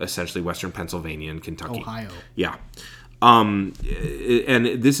essentially Western Pennsylvania and Kentucky. Ohio. Yeah. And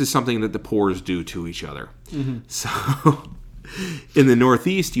this is something that the pores do to each other. Mm-hmm. So in the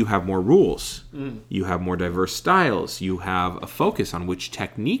Northeast, you have more rules. You have more diverse styles. You have a focus on which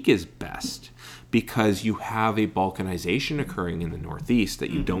technique is best, because you have a balkanization occurring in the Northeast that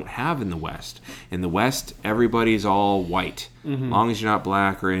you don't have in the West. In the West, everybody's all white. As long as you're not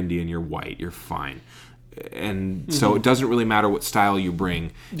black or Indian, you're white. You're fine. And so it doesn't really matter what style you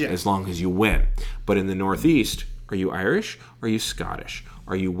bring as long as you win. But in the Northeast, are you Irish? Are you Scottish?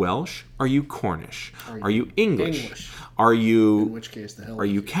 Are you Welsh? Are you Cornish? Are you English? Are you, in which case, the hell are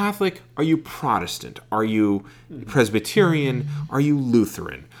you Catholic? Are you Protestant? Are you Presbyterian? Are you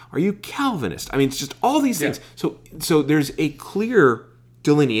Lutheran? Are you Calvinist? I mean, it's just all these things. So there's a clear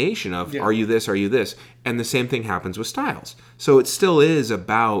delineation of are you this, are you this? And the same thing happens with styles. So it still is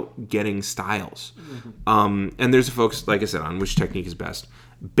about getting styles. And there's a focus, like I said, on which technique is best,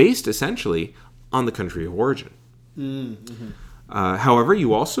 based essentially on the country of origin. However,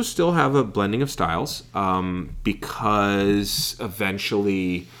 you also still have a blending of styles because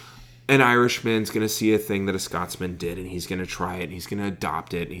eventually an Irishman's going to see a thing that a Scotsman did, and he's going to try it, and he's going to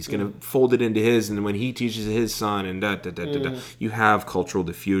adopt it, and he's going to fold it into his, and when he teaches his son, and you have cultural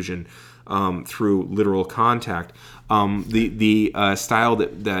diffusion through literal contact. The style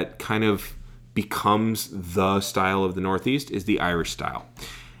that kind of becomes the style of the Northeast is the Irish style.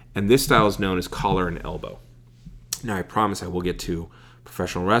 And this style is known as collar and elbow. Now, I promise I will get to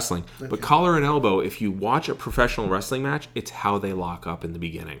professional wrestling, but collar and elbow, if you watch a professional wrestling match, it's how they lock up in the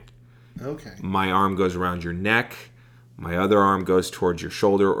beginning. Okay. My arm goes around your neck. My other arm goes towards your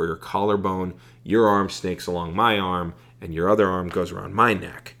shoulder or your collarbone. Your arm snakes along my arm, and your other arm goes around my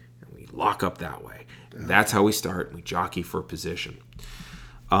neck. And we lock up that way. And that's how we start. We jockey for position.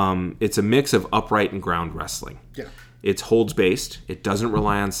 It's a mix of upright and ground wrestling. Yeah. It's holds-based. It doesn't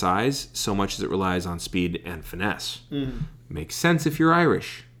rely on size so much as it relies on speed and finesse. Makes sense if you're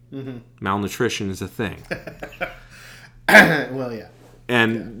Irish. Malnutrition is a thing. Well, yeah.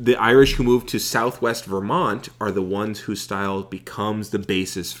 And the Irish who move to southwest Vermont are the ones whose style becomes the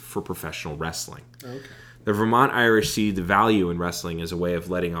basis for professional wrestling. Okay. The Vermont Irish see the value in wrestling as a way of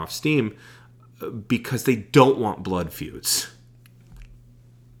letting off steam because they don't want blood feuds.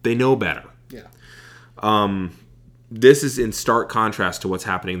 They know better. Yeah. This is in stark contrast to what's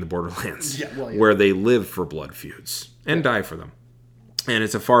happening in the borderlands, where they live for blood feuds and die for them. And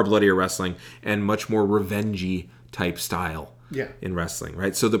it's a far bloodier wrestling and much more revengey type style in wrestling,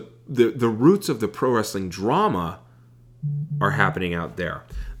 right? So the roots of the pro wrestling drama are happening out there.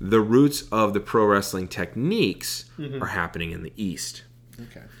 The roots of the pro wrestling techniques are happening in the East.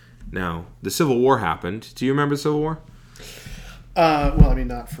 Okay. Now, the Civil War happened. Do you remember the Civil War? Well, I mean,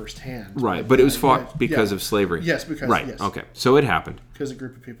 not firsthand. Right, but it was fought because of slavery. Yes, because... Right, yes. Okay. So it happened. Because a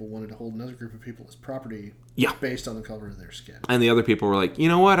group of people wanted to hold another group of people as property based on the color of their skin. And the other people were like, you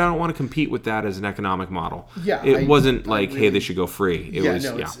know what? I don't want to compete with that as an economic model. Yeah. It wasn't like, hey, they should go free. It was...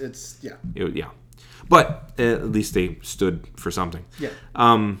 But at least they stood for something. Yeah.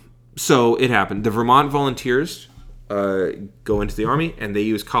 So it happened. The Vermont Volunteers go into the Army, and they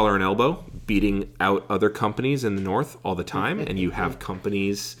use collar and elbow, beating out other companies in the North all the time. And you have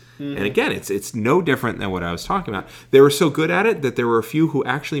companies... And again, it's no different than what I was talking about. They were so good at it that there were a few who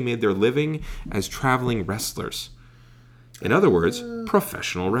actually made their living as traveling wrestlers. In other words,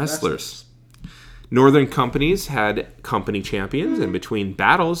 professional wrestlers. Northern companies had company champions, and between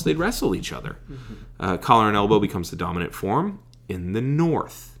battles, they'd wrestle each other. Collar and elbow becomes the dominant form in the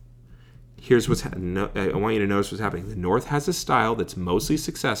North. Here's what's I want you to notice what's happening. The North has a style that's mostly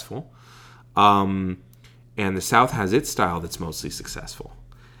successful, and the South has its style that's mostly successful.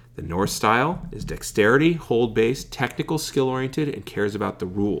 The North style is dexterity, hold-based, technical, skill-oriented, and cares about the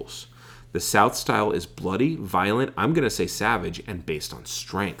rules. The South style is bloody, violent, I'm going to say savage, and based on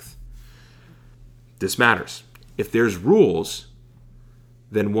strength. This matters. If there's rules,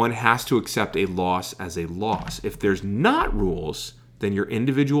 then one has to accept a loss as a loss. If there's not rules, then your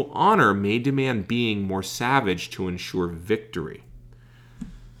individual honor may demand being more savage to ensure victory.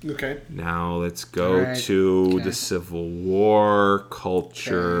 Okay. Now let's go to the Civil War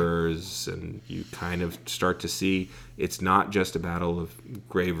cultures, and you kind of start to see it's not just a battle of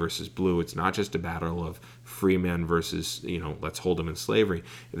gray versus blue. It's not just a battle of free men versus, let's hold them in slavery.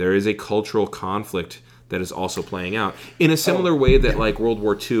 There is a cultural conflict that is also playing out in a similar way that like World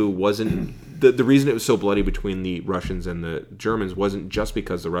War II wasn't. The reason it was so bloody between the Russians and the Germans wasn't just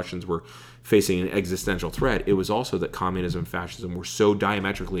because the Russians were facing an existential threat. It was also that communism and fascism were so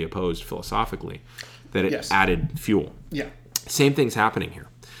diametrically opposed philosophically that it added fuel. Yeah. Same thing's happening here.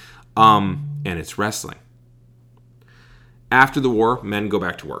 And it's wrestling. After the war, men go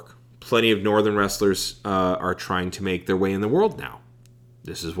back to work. Plenty of Northern wrestlers are trying to make their way in the world now.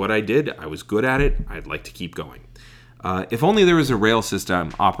 This is what I did. I was good at it. I'd like to keep going. If only there was a rail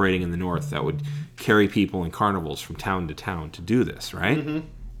system operating in the North that would carry people in carnivals from town to town to do this, right? Mm-hmm.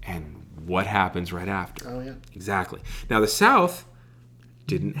 And what happens right after? Oh, yeah. Exactly. Now, the South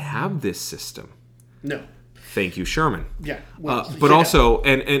didn't have this system. No. Thank you, Sherman. Yeah. But also,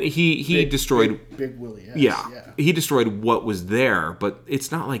 and he destroyed... Big Willie, yes. Yeah. He destroyed what was there, but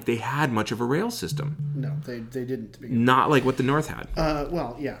it's not like they had much of a rail system. No, they didn't. Not like what the North had.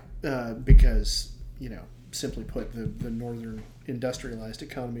 Because, simply put, the northern industrialized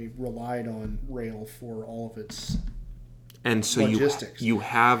economy relied on rail for all of its logistics. You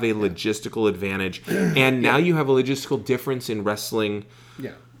have a logistical advantage, and now you have a logistical difference in wrestling,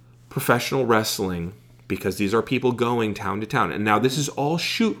 professional wrestling, because these are people going town to town. And now this is all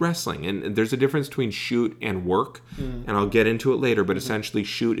shoot wrestling, and there's a difference between shoot and work, and I'll get into it later, but essentially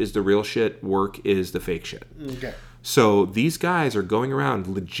shoot is the real shit, work is the fake shit. Okay. So these guys are going around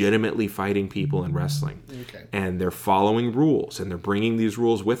legitimately fighting people in wrestling. Okay. And they're following rules, and they're bringing these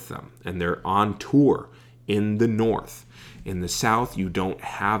rules with them. And they're on tour in the North. In the South, you don't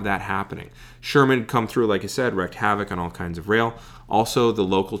have that happening. Sherman come through, like I said, wreaked havoc on all kinds of rail. Also, the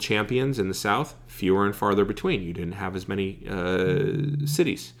local champions in the South, fewer and farther between. You didn't have as many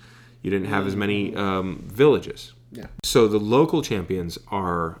cities. You didn't have as many villages. Yeah. So the local champions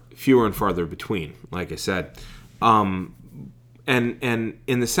are fewer and farther between, like I said. And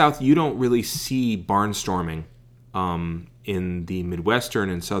in the South, you don't really see barnstorming in the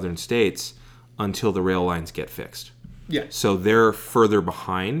Midwestern and Southern states until the rail lines get fixed. Yeah. So they're further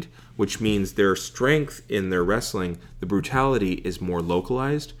behind, which means their strength in their wrestling, the brutality is more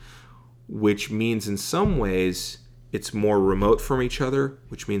localized, which means in some ways it's more remote from each other,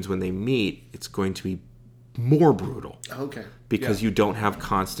 which means when they meet, it's going to be more brutal. Okay. Because you don't have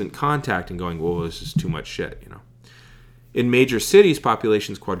constant contact and going, whoa, this is too much shit, In major cities,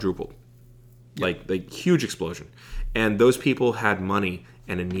 populations quadrupled. Like huge explosion. And those people had money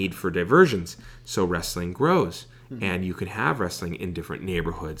and a need for diversions. So wrestling grows. Mm-hmm. And you can have wrestling in different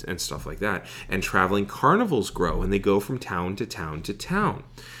neighborhoods and stuff like that. And traveling carnivals grow, and they go from town to town to town.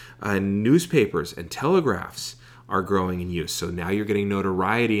 Newspapers and telegraphs are growing in use. So now you're getting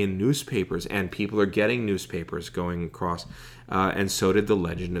notoriety in newspapers, and people are getting newspapers going across. And so did the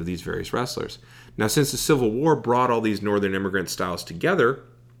legend of these various wrestlers. Now, since the Civil War brought all these northern immigrant styles together,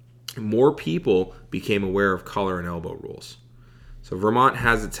 more people became aware of collar and elbow rules. So Vermont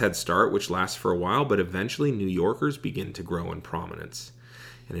has its head start, which lasts for a while, but eventually New Yorkers begin to grow in prominence.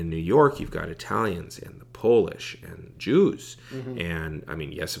 And in New York, you've got Italians and the Polish and Jews. Mm-hmm.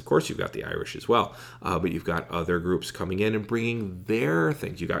 And, yes, of course, you've got the Irish as well. But you've got other groups coming in and bringing their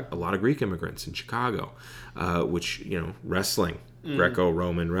things. You've got a lot of Greek immigrants in Chicago, which, wrestling,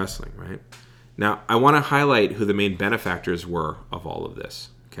 Greco-Roman wrestling, right? Now, I want to highlight who the main benefactors were of all of this,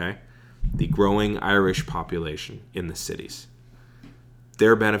 okay? The growing Irish population in the cities.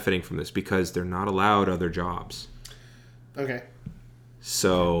 They're benefiting from this because they're not allowed other jobs. Okay.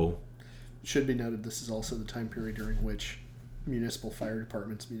 So... Should be noted, this is also the time period during which municipal fire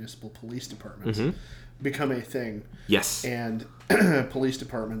departments, municipal police departments become a thing. Yes. And police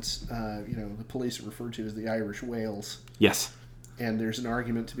departments, the police are referred to as the Irish Whales. Yes. And there's an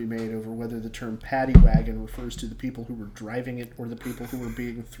argument to be made over whether the term paddy wagon refers to the people who were driving it or the people who were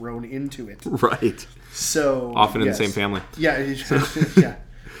being thrown into it. Right. So often in the same family. Yeah. Yeah.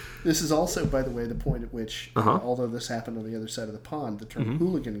 This is also, by the way, the point at which, although this happened on the other side of the pond, the term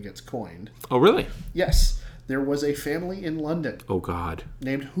hooligan gets coined. Oh, really? Yes. There was a family in London. Oh, God.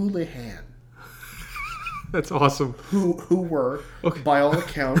 Named Houlihan. That's awesome. Who were, by all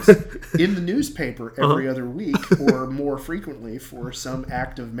accounts, in the newspaper every other week or more frequently for some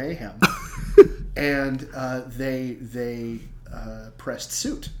act of mayhem. And they pressed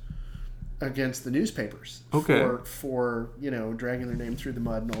suit against the newspapers for dragging their name through the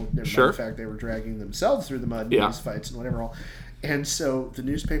mud and all. Sure. In fact, they were dragging themselves through the mud in these fights and whatever all. And so the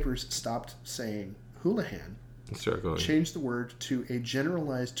newspapers stopped saying Houlihan. Changed the word to a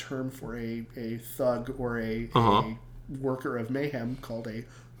generalized term for a thug or a worker of mayhem called a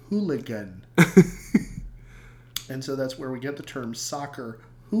hooligan. And so that's where we get the term soccer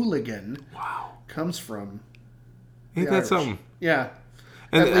hooligan. Wow. Comes from. Ain't that something? Yeah.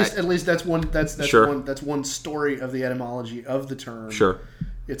 And at least that's one sure. That's one story of the etymology of the term. Sure.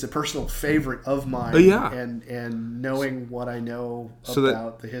 It's a personal favorite of mine. And knowing what I know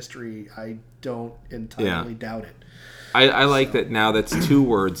about the history, I don't entirely doubt it. I like that now that's two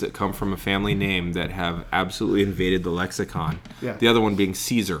words that come from a family name that have absolutely invaded the lexicon. Yeah. The other one being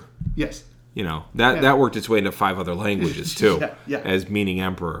Caesar. Yes. That worked its way into 5 other languages too, as meaning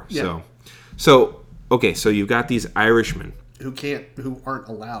emperor. Yeah. So you've got these Irishmen who aren't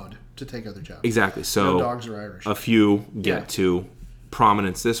allowed to take other jobs. Exactly. So no dogs are Irish. A few get to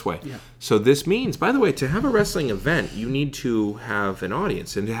prominence this way. Yeah. So this means, by the way, to have a wrestling event, you need to have an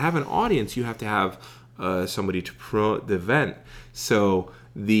audience, and to have an audience, you have to have somebody to promote the event. So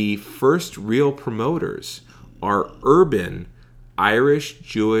the first real promoters are urban Irish,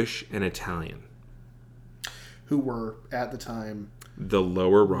 Jewish, and Italian, who were at the time the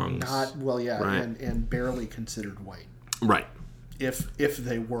lower rungs. Right. and barely considered white. Right. If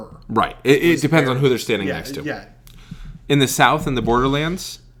they were. Right. It depends on who they're standing next to. Yeah. In the South and the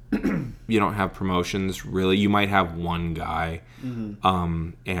borderlands, you don't have promotions, really. You might have one guy,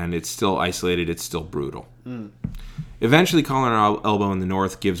 and it's still isolated. It's still brutal. Eventually, collar and elbow in the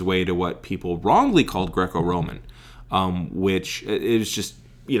North gives way to what people wrongly called Greco-Roman, which is just,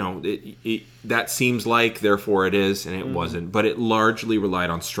 that seems like, therefore it is, and it wasn't. But it largely relied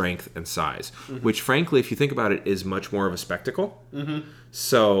on strength and size, which, frankly, if you think about it, is much more of a spectacle.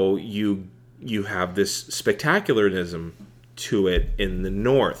 So you have this spectacularism to it in the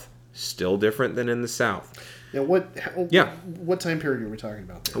North, still different than in the South. Now, what time period are we talking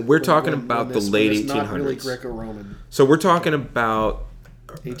about there? We're talking about the late 1800s. Not really Greco-Roman. So we're talking about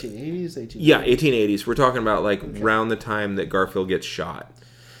 1880s. Yeah, 1880s. We're talking about around the time that Garfield gets shot.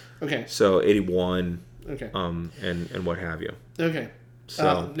 Okay. So 81. Okay. And what have you. Okay.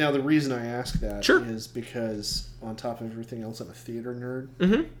 So now the reason I ask that is because on top of everything else, I'm a theater nerd.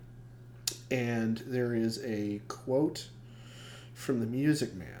 Mm-hmm. And there is a quote from The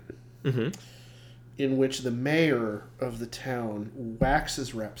Music Man in which the mayor of the town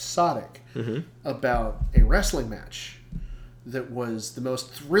waxes rhapsodic about a wrestling match that was the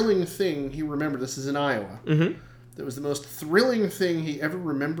most thrilling thing he remembered. This is in Iowa. That was the most thrilling thing he ever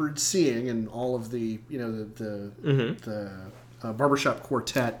remembered seeing, and all of the the barbershop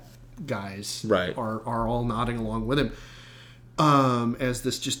quartet guys are all nodding along with him. As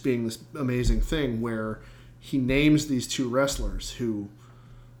this just being this amazing thing where he names these two wrestlers who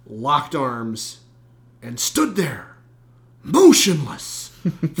locked arms and stood there motionless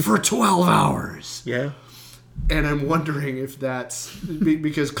for 12 hours. Yeah. And I'm wondering if that's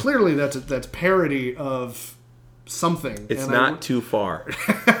because clearly that's parody of something. It's not too far.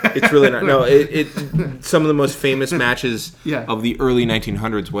 It's really not. No, it some of the most famous matches of the early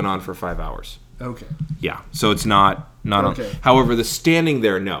 1900s went on for 5 hours. Okay. Yeah. So it's not okay. However, the standing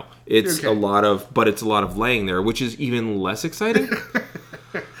there, no. It's a lot of laying there, which is even less exciting.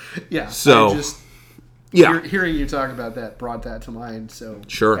 Yeah. So hearing you talk about that brought that to mind. So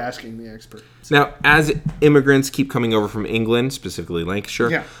asking the expert. So. Now, as immigrants keep coming over from England, specifically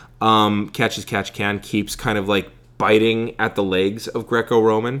Lancashire, Catch as Catch Can keeps kind of biting at the legs of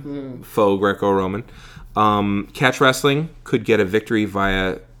Greco-Roman, faux Greco-Roman. Catch wrestling could get a victory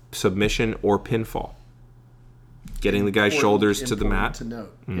via submission or pinfall. Getting the guy's shoulders to the mat. To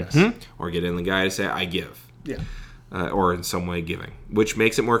note. Yes. Or getting the guy to say, I give. Yeah. Or in some way giving. Which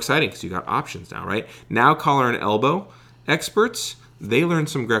makes it more exciting because you got options now, right? Now collar and elbow experts, they learn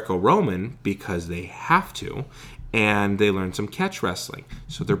some Greco-Roman because they have to. And they learn some catch wrestling.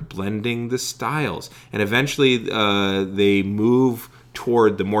 So they're blending the styles. And eventually they move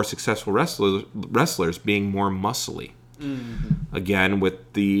toward the more successful wrestlers being more muscly. Again,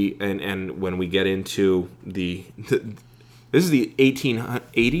 with the and when we get into this is the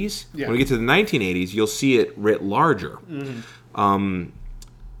 1880s. Yeah. When we get to the 1980s, you'll see it writ larger.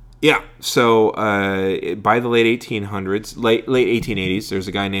 So by the late 1800s, late 1880s, there's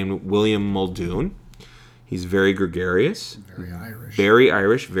a guy named William Muldoon. He's very gregarious, very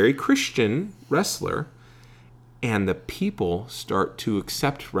Irish, very Christian wrestler, and the people start to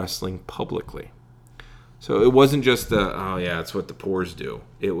accept wrestling publicly. So it wasn't just it's what the poors do.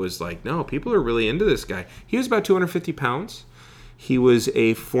 It was like, no, people are really into this guy. He was about 250 pounds. He was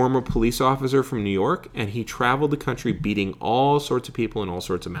a former police officer from New York, and he traveled the country beating all sorts of people in all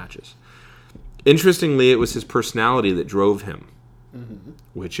sorts of matches. Interestingly, it was his personality that drove him,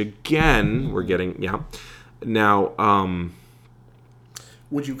 which again, we're getting, Now,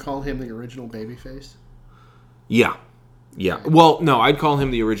 would you call him the original babyface? Yeah. Well, no, I'd call him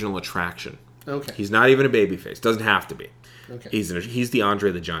the original attraction. Okay. He's not even a babyface. Doesn't have to be. Okay. He's the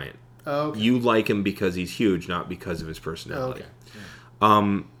Andre the Giant. Okay. You like him because he's huge, not because of his personality. Okay.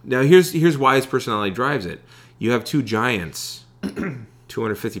 Yeah. Now, here's why his personality drives it. You have two giants,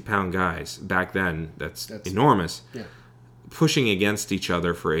 250-pound guys. Back then, that's enormous. Yeah. Pushing against each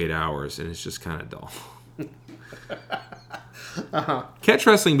other for 8 hours, and it's just kind of dull. Catch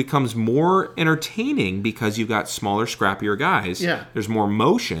wrestling becomes more entertaining because you've got smaller, scrappier guys. Yeah. There's more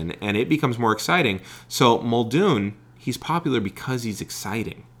motion, and it becomes more exciting. So Muldoon, he's popular because he's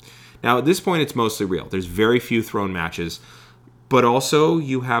exciting. Now, at this point, it's mostly real. There's very few thrown matches, but also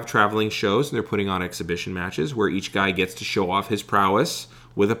you have traveling shows, and they're putting on exhibition matches where each guy gets to show off his prowess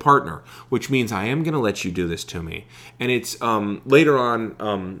with a partner, which means I am going to let you do this to me. And it's later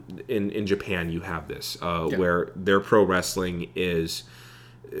on in Japan, you have this where their pro wrestling is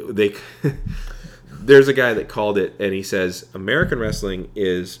there's a guy that called it, and he says American wrestling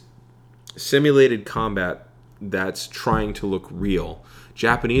is simulated combat that's trying to look real.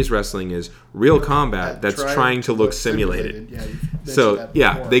 Japanese wrestling is real combat that's trying to look simulated.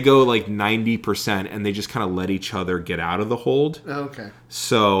 They go like 90%, and they just kind of let each other get out of the hold. Okay.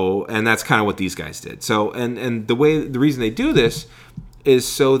 So, and that's kind of what these guys did. So, and the reason they do this is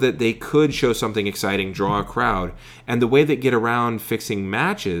so that they could show something exciting, draw a crowd. And the way they get around fixing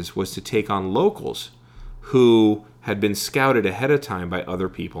matches was to take on locals who had been scouted ahead of time by other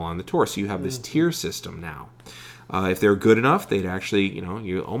people on the tour. So you have this tier system now. If they're good enough, they'd actually,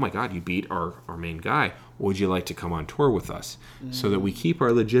 oh my God, you beat our main guy. Would you like to come on tour with us? So that we keep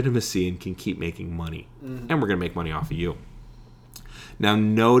our legitimacy and can keep making money. And we're going to make money off of you. Now,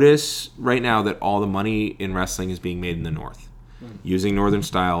 notice right now that all the money in wrestling is being made in the North, using Northern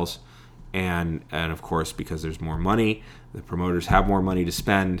styles. And of course, because there's more money, the promoters have more money to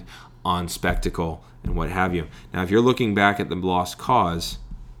spend on spectacle and what have you. Now, if you're looking back at the Lost Cause,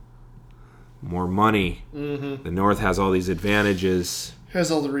 more money. The North has all these advantages. Has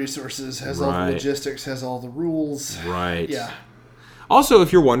all the resources, has all the logistics, has all the rules. Right. Yeah. Also,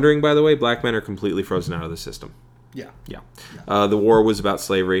 if you're wondering, by the way, black men are completely frozen out of the system. Yeah. The war was about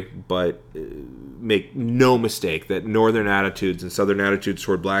slavery, but make no mistake that Northern attitudes and Southern attitudes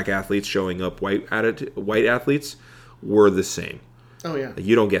toward black athletes showing up white athletes were the same. Oh, yeah.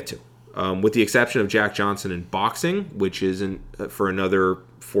 You don't get to. With the exception of Jack Johnson in boxing, which isn't for another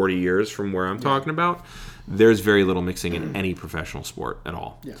 40 years from where I'm talking about, there's very little mixing in any professional sport at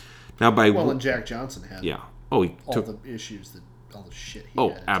all. Yeah. Now, and Jack Johnson had all the issues, all the shit he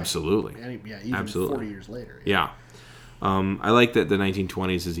had. Absolutely. Even absolutely. 40 years later. Yeah. I like that the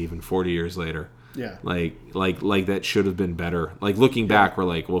 1920s is even 40 years later. Yeah. Like that should have been better. Like, looking back, we're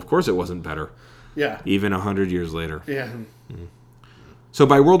like, well, of course it wasn't better. Yeah. Even 100 years later. Yeah. Mm-hmm. So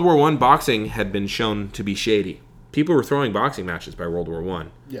by World War I, boxing had been shown to be shady. People were throwing boxing matches by World War I.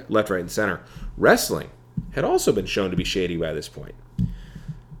 Yeah. Left, right, and center. Wrestling had also been shown to be shady by this point.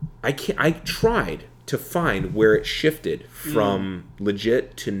 I tried to find where it shifted from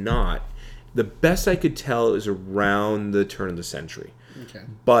legit to not. The best I could tell is around the turn of the century. Okay.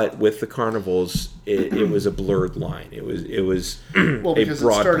 But with the carnivals, it was a blurred line. It was well, because a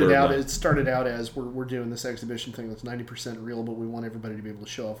broad it started out as we're doing this exhibition thing that's 90% real, but we want everybody to be able to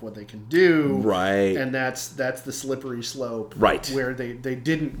show off what they can do. Right. And that's the slippery slope. Right. Where they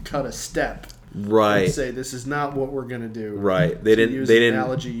didn't cut a step. Right. And say this is not what we're going to do. Right. They didn't use the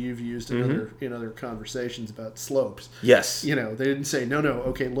analogy you've used in other conversations about slopes. Yes. They didn't say no.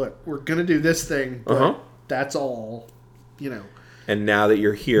 Okay, look, we're going to do this thing, but that's all. And now that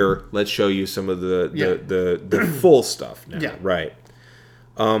you're here, let's show you some of the full stuff now. Yeah. Right.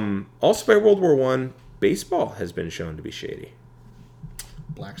 Also, by World War I, baseball has been shown to be shady.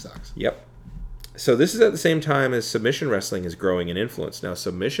 Black Sox. Yep. So this is at the same time as submission wrestling is growing in influence. Now,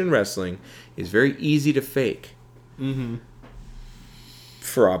 submission wrestling is very easy to fake. Mm-hmm.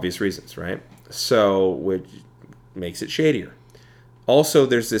 For obvious reasons, right? So, which makes it shadier. Also,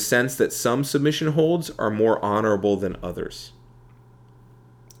 there's this sense that some submission holds are more honorable than others.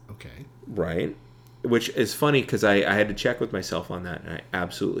 Okay. Right? Which is funny because I had to check with myself on that, and I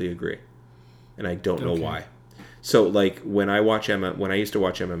absolutely agree. And I don't know why. So, like, when I used to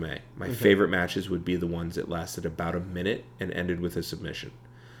watch MMA, my favorite matches would be the ones that lasted about a minute and ended with a submission.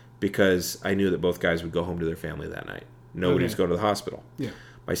 Because I knew that both guys would go home to their family that night. Nobody was going to the hospital. Yeah.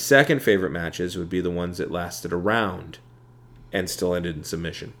 My second favorite matches would be the ones that lasted a round and still ended in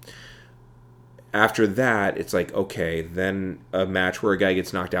submission. After that, it's like, okay, then a match where a guy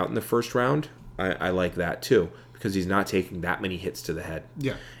gets knocked out in the first round, I like that too, because he's not taking that many hits to the head.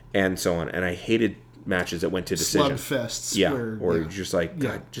 Yeah. And so on. And I hated matches that went to decision. Slugfests. Yeah. You're just like,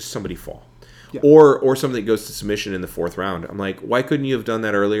 God, just somebody fall. Yeah. Or something that goes to submission in the fourth round. I'm like, why couldn't you have done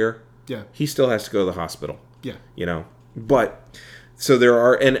that earlier? Yeah. He still has to go to the hospital. Yeah. You know? But, so there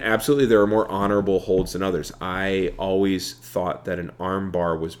are more honorable holds than others. I always thought that an arm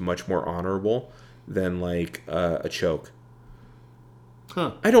bar was much more honorable than, like, a choke.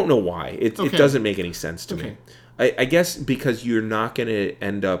 Huh. I don't know why. It doesn't make any sense to me. I guess because you're not going to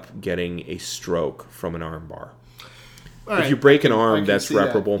end up getting a stroke from an arm bar. If you break an arm, that's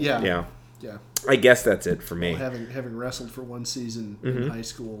reparable. That. Yeah. I guess that's it for me. Well, having wrestled for one season in high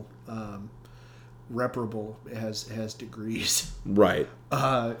school, reparable has degrees. Right.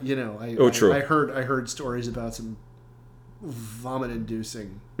 True. I heard stories about some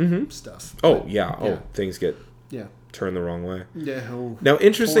vomit-inducing stuff. Oh, yeah. Oh, things get turned the wrong way. Yeah. Now,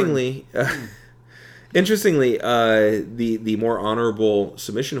 interestingly, the more honorable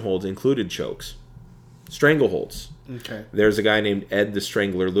submission holds included chokes, strangleholds. Okay. There's a guy named Ed the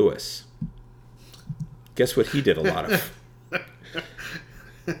Strangler Lewis. Guess what he did a lot of?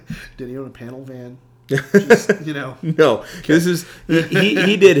 Did he own a panel van? Just, No. This is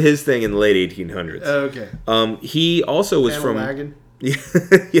he did his thing in the late 1800s. Okay. He also was panel from wagon? Yeah.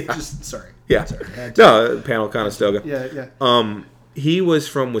 Just sorry. Yeah. Sorry. Panel Conestoga. Yeah. He was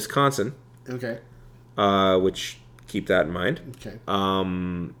from Wisconsin. Okay. Which keep that in mind. Okay.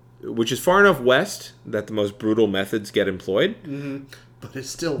 Which is far enough west that the most brutal methods get employed. Mm-hmm. But it's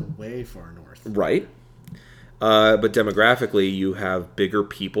still way far north. Right. But demographically, you have bigger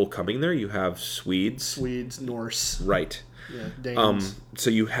people coming there. You have Swedes, Norse. Right. Yeah, Danes. So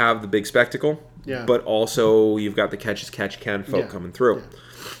you have the big spectacle. Yeah. But also you've got the catch-as-catch-can folk coming through.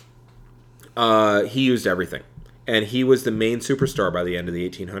 Yeah. He used everything. And he was the main superstar by the end of the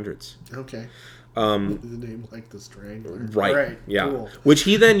 1800s. Okay. The name like the Strangler. Right. All right. Yeah. Cool. Which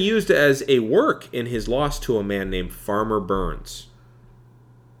he then used as a work in his loss to a man named Farmer Burns.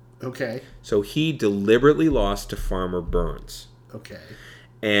 Okay. So he deliberately lost to Farmer Burns. Okay.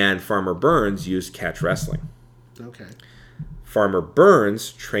 And Farmer Burns used catch wrestling. Okay. Farmer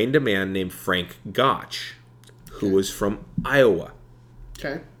Burns trained a man named Frank Gotch, who was from Iowa.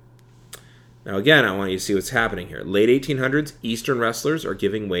 Okay. Now, again, I want you to see what's happening here. Late 1800s, Eastern wrestlers are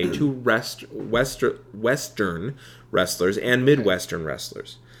giving way to Western wrestlers and Midwestern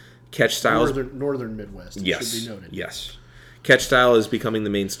wrestlers. Catch styles... Northern Midwest, yes, should be noted. Yes. Catch style is becoming the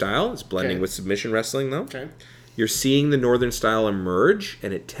main style. It's blending with submission wrestling, though. Okay. You're seeing the Northern style emerge,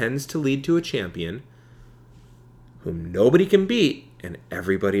 and it tends to lead to a champion whom nobody can beat and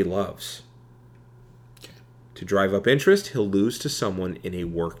everybody loves. Okay. To drive up interest, he'll lose to someone in a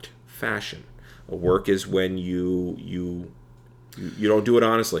worked fashion. A work is when you don't do it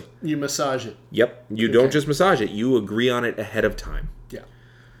honestly. You massage it. Yep. You don't just massage it. You agree on it ahead of time. Yeah.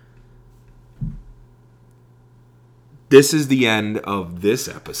 This is the end of this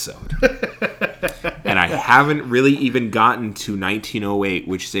episode. And I haven't really even gotten to 1908,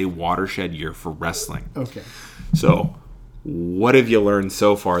 which is a watershed year for wrestling. Okay. So, what have you learned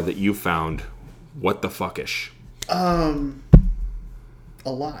so far that you found what the fuckish? A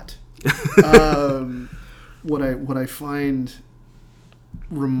lot. What I find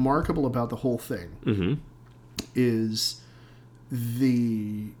remarkable about the whole thing is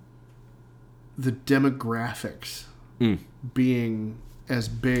the demographics being as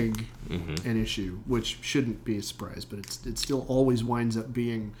big an issue, which shouldn't be a surprise, but it still always winds up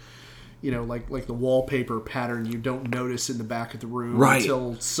being, like the wallpaper pattern you don't notice in the back of the room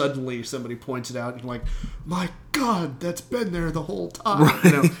until suddenly somebody points it out and you're like, my God, that's been there the whole time.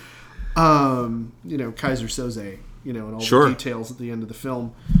 Right. Kaiser Soze, and all the details at the end of the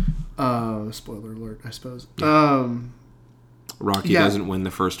film. Spoiler alert, I suppose. Rocky doesn't win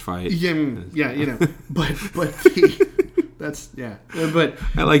the first fight. Yeah, but but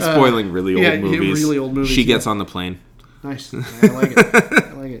I like spoiling really old movies. Really old movies. She gets on the plane. Nice. I like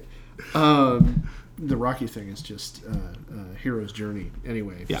it. the Rocky thing is just a hero's journey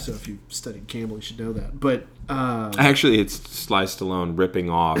anyway. Yeah. So if you studied Campbell, you should know that. But actually, it's Sly Stallone ripping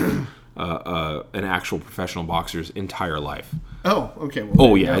off an actual professional boxer's entire life. Oh, okay.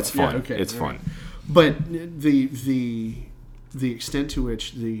 Well, it's fun. Yeah, okay. It's fun. Right. But the extent to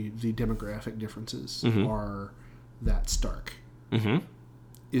which the demographic differences are that stark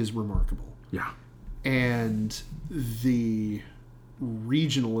is remarkable. Yeah. And the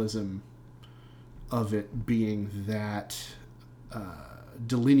regionalism of it being that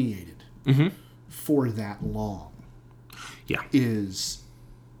delineated for that long is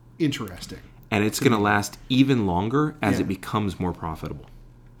interesting. And it's going to last even longer as it becomes more profitable.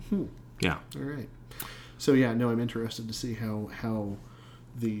 Yeah. All right. So I'm interested to see how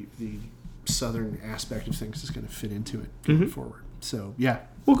the southern aspect of things is going to fit into it going forward. So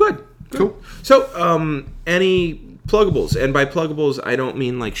Well, good. Cool. So, any pluggables? And by pluggables, I don't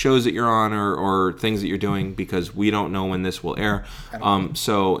mean like shows that you're on or things that you're doing, because we don't know when this will air.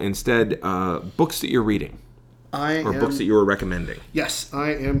 So instead, books that you're reading. Books that you were recommending. Yes,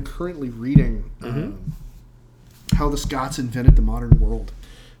 I am currently reading How the Scots Invented the Modern World.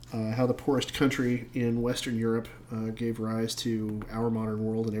 How the poorest country in Western Europe gave rise to our modern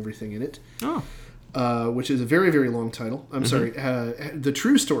world and everything in it. Which is a very, very long title. I'm sorry. The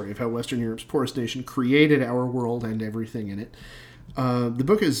true story of how Western Europe's poorest nation created our world and everything in it. The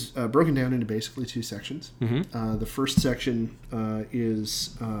book is broken down into basically two sections. The first section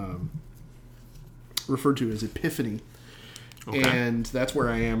is referred to as Epiphany. Okay. And that's where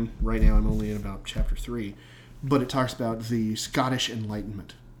I am right now. I'm only in about chapter 3. But it talks about the Scottish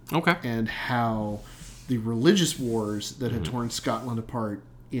Enlightenment. Okay. And how the religious wars that had torn Scotland apart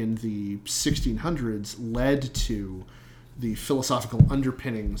in the 1600s led to the philosophical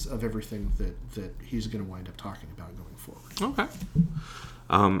underpinnings of everything that he's going to wind up talking about going forward. Okay.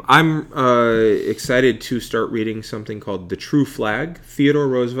 I'm excited to start reading something called The True Flag, Theodore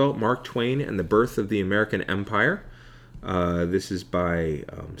Roosevelt, Mark Twain, and the Birth of the American Empire. This is by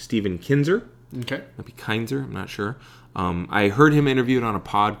Stephen Kinzer. Okay. Maybe Kinzer, I'm not sure. I heard him interviewed on a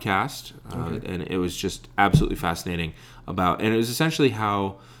podcast, and it was just absolutely fascinating and it was essentially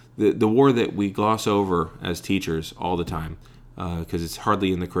how the war that we gloss over as teachers all the time, because it's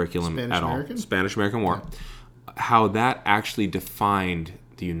hardly in the curriculum at all. Spanish-American War. Yeah. How that actually defined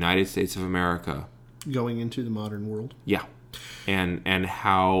the United States of America. Going into the modern world. Yeah. And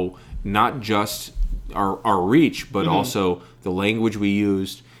how not just our reach, but also the language we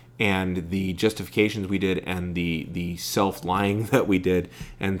used, and the justifications we did, and the self-lying that we did,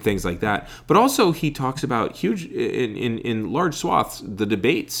 and things like that. But also he talks about huge, in large swaths, the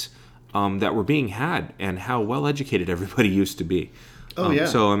debates that were being had, and how well-educated everybody used to be.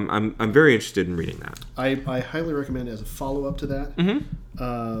 So I'm very interested in reading that. I highly recommend as a follow-up to that,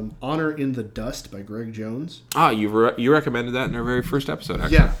 Honor in the Dust by Greg Jones. You recommended that in our very first episode,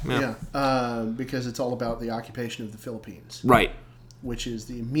 actually. Yeah. Because it's all about the occupation of the Philippines. Right. Which is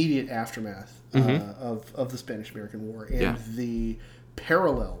the immediate aftermath of the Spanish-American War, and the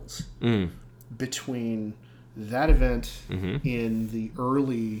parallels between that event in the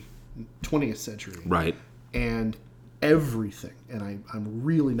early 20th century, right, and everything, and I'm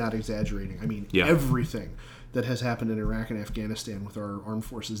really not exaggerating, I mean everything that has happened in Iraq and Afghanistan with our armed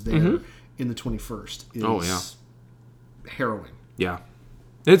forces there in the 21st is harrowing. Yeah.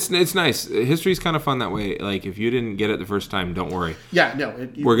 It's nice. History's kind of fun that way. Like, if you didn't get it the first time, don't worry. Yeah, no.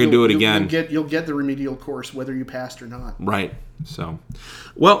 We're going to do it again. You'll get the remedial course whether you passed or not. Right. So,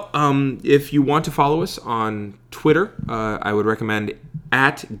 well, if you want to follow us on Twitter, I would recommend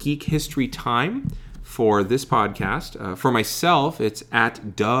 @GeekHistoryTime for this podcast. For myself, it's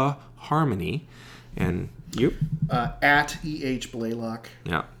 @DaHarmony. And you? @EH Blaylock.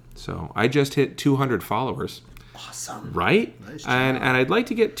 Yeah. So, I just hit 200 followers. Awesome. Right? Nice job. And I'd like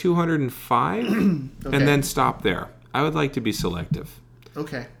to get 205 and then stop there. I would like to be selective.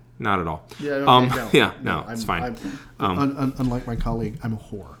 Okay. Not at all. Yeah, okay, no, it's fine. Unlike my colleague, I'm a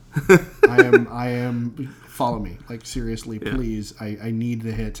whore. I am. Follow me. Like, seriously, please. I need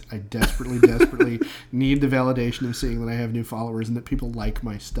the hit. I desperately need the validation of seeing that I have new followers and that people like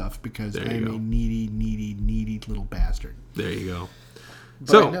my stuff, because I am a needy little bastard. There you go.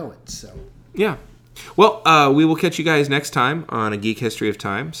 But I know it, so. Yeah. Well, we will catch you guys next time on A Geek History of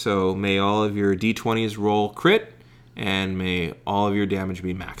Time. So may all of your D20s roll crit, and may all of your damage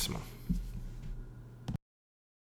be maximum.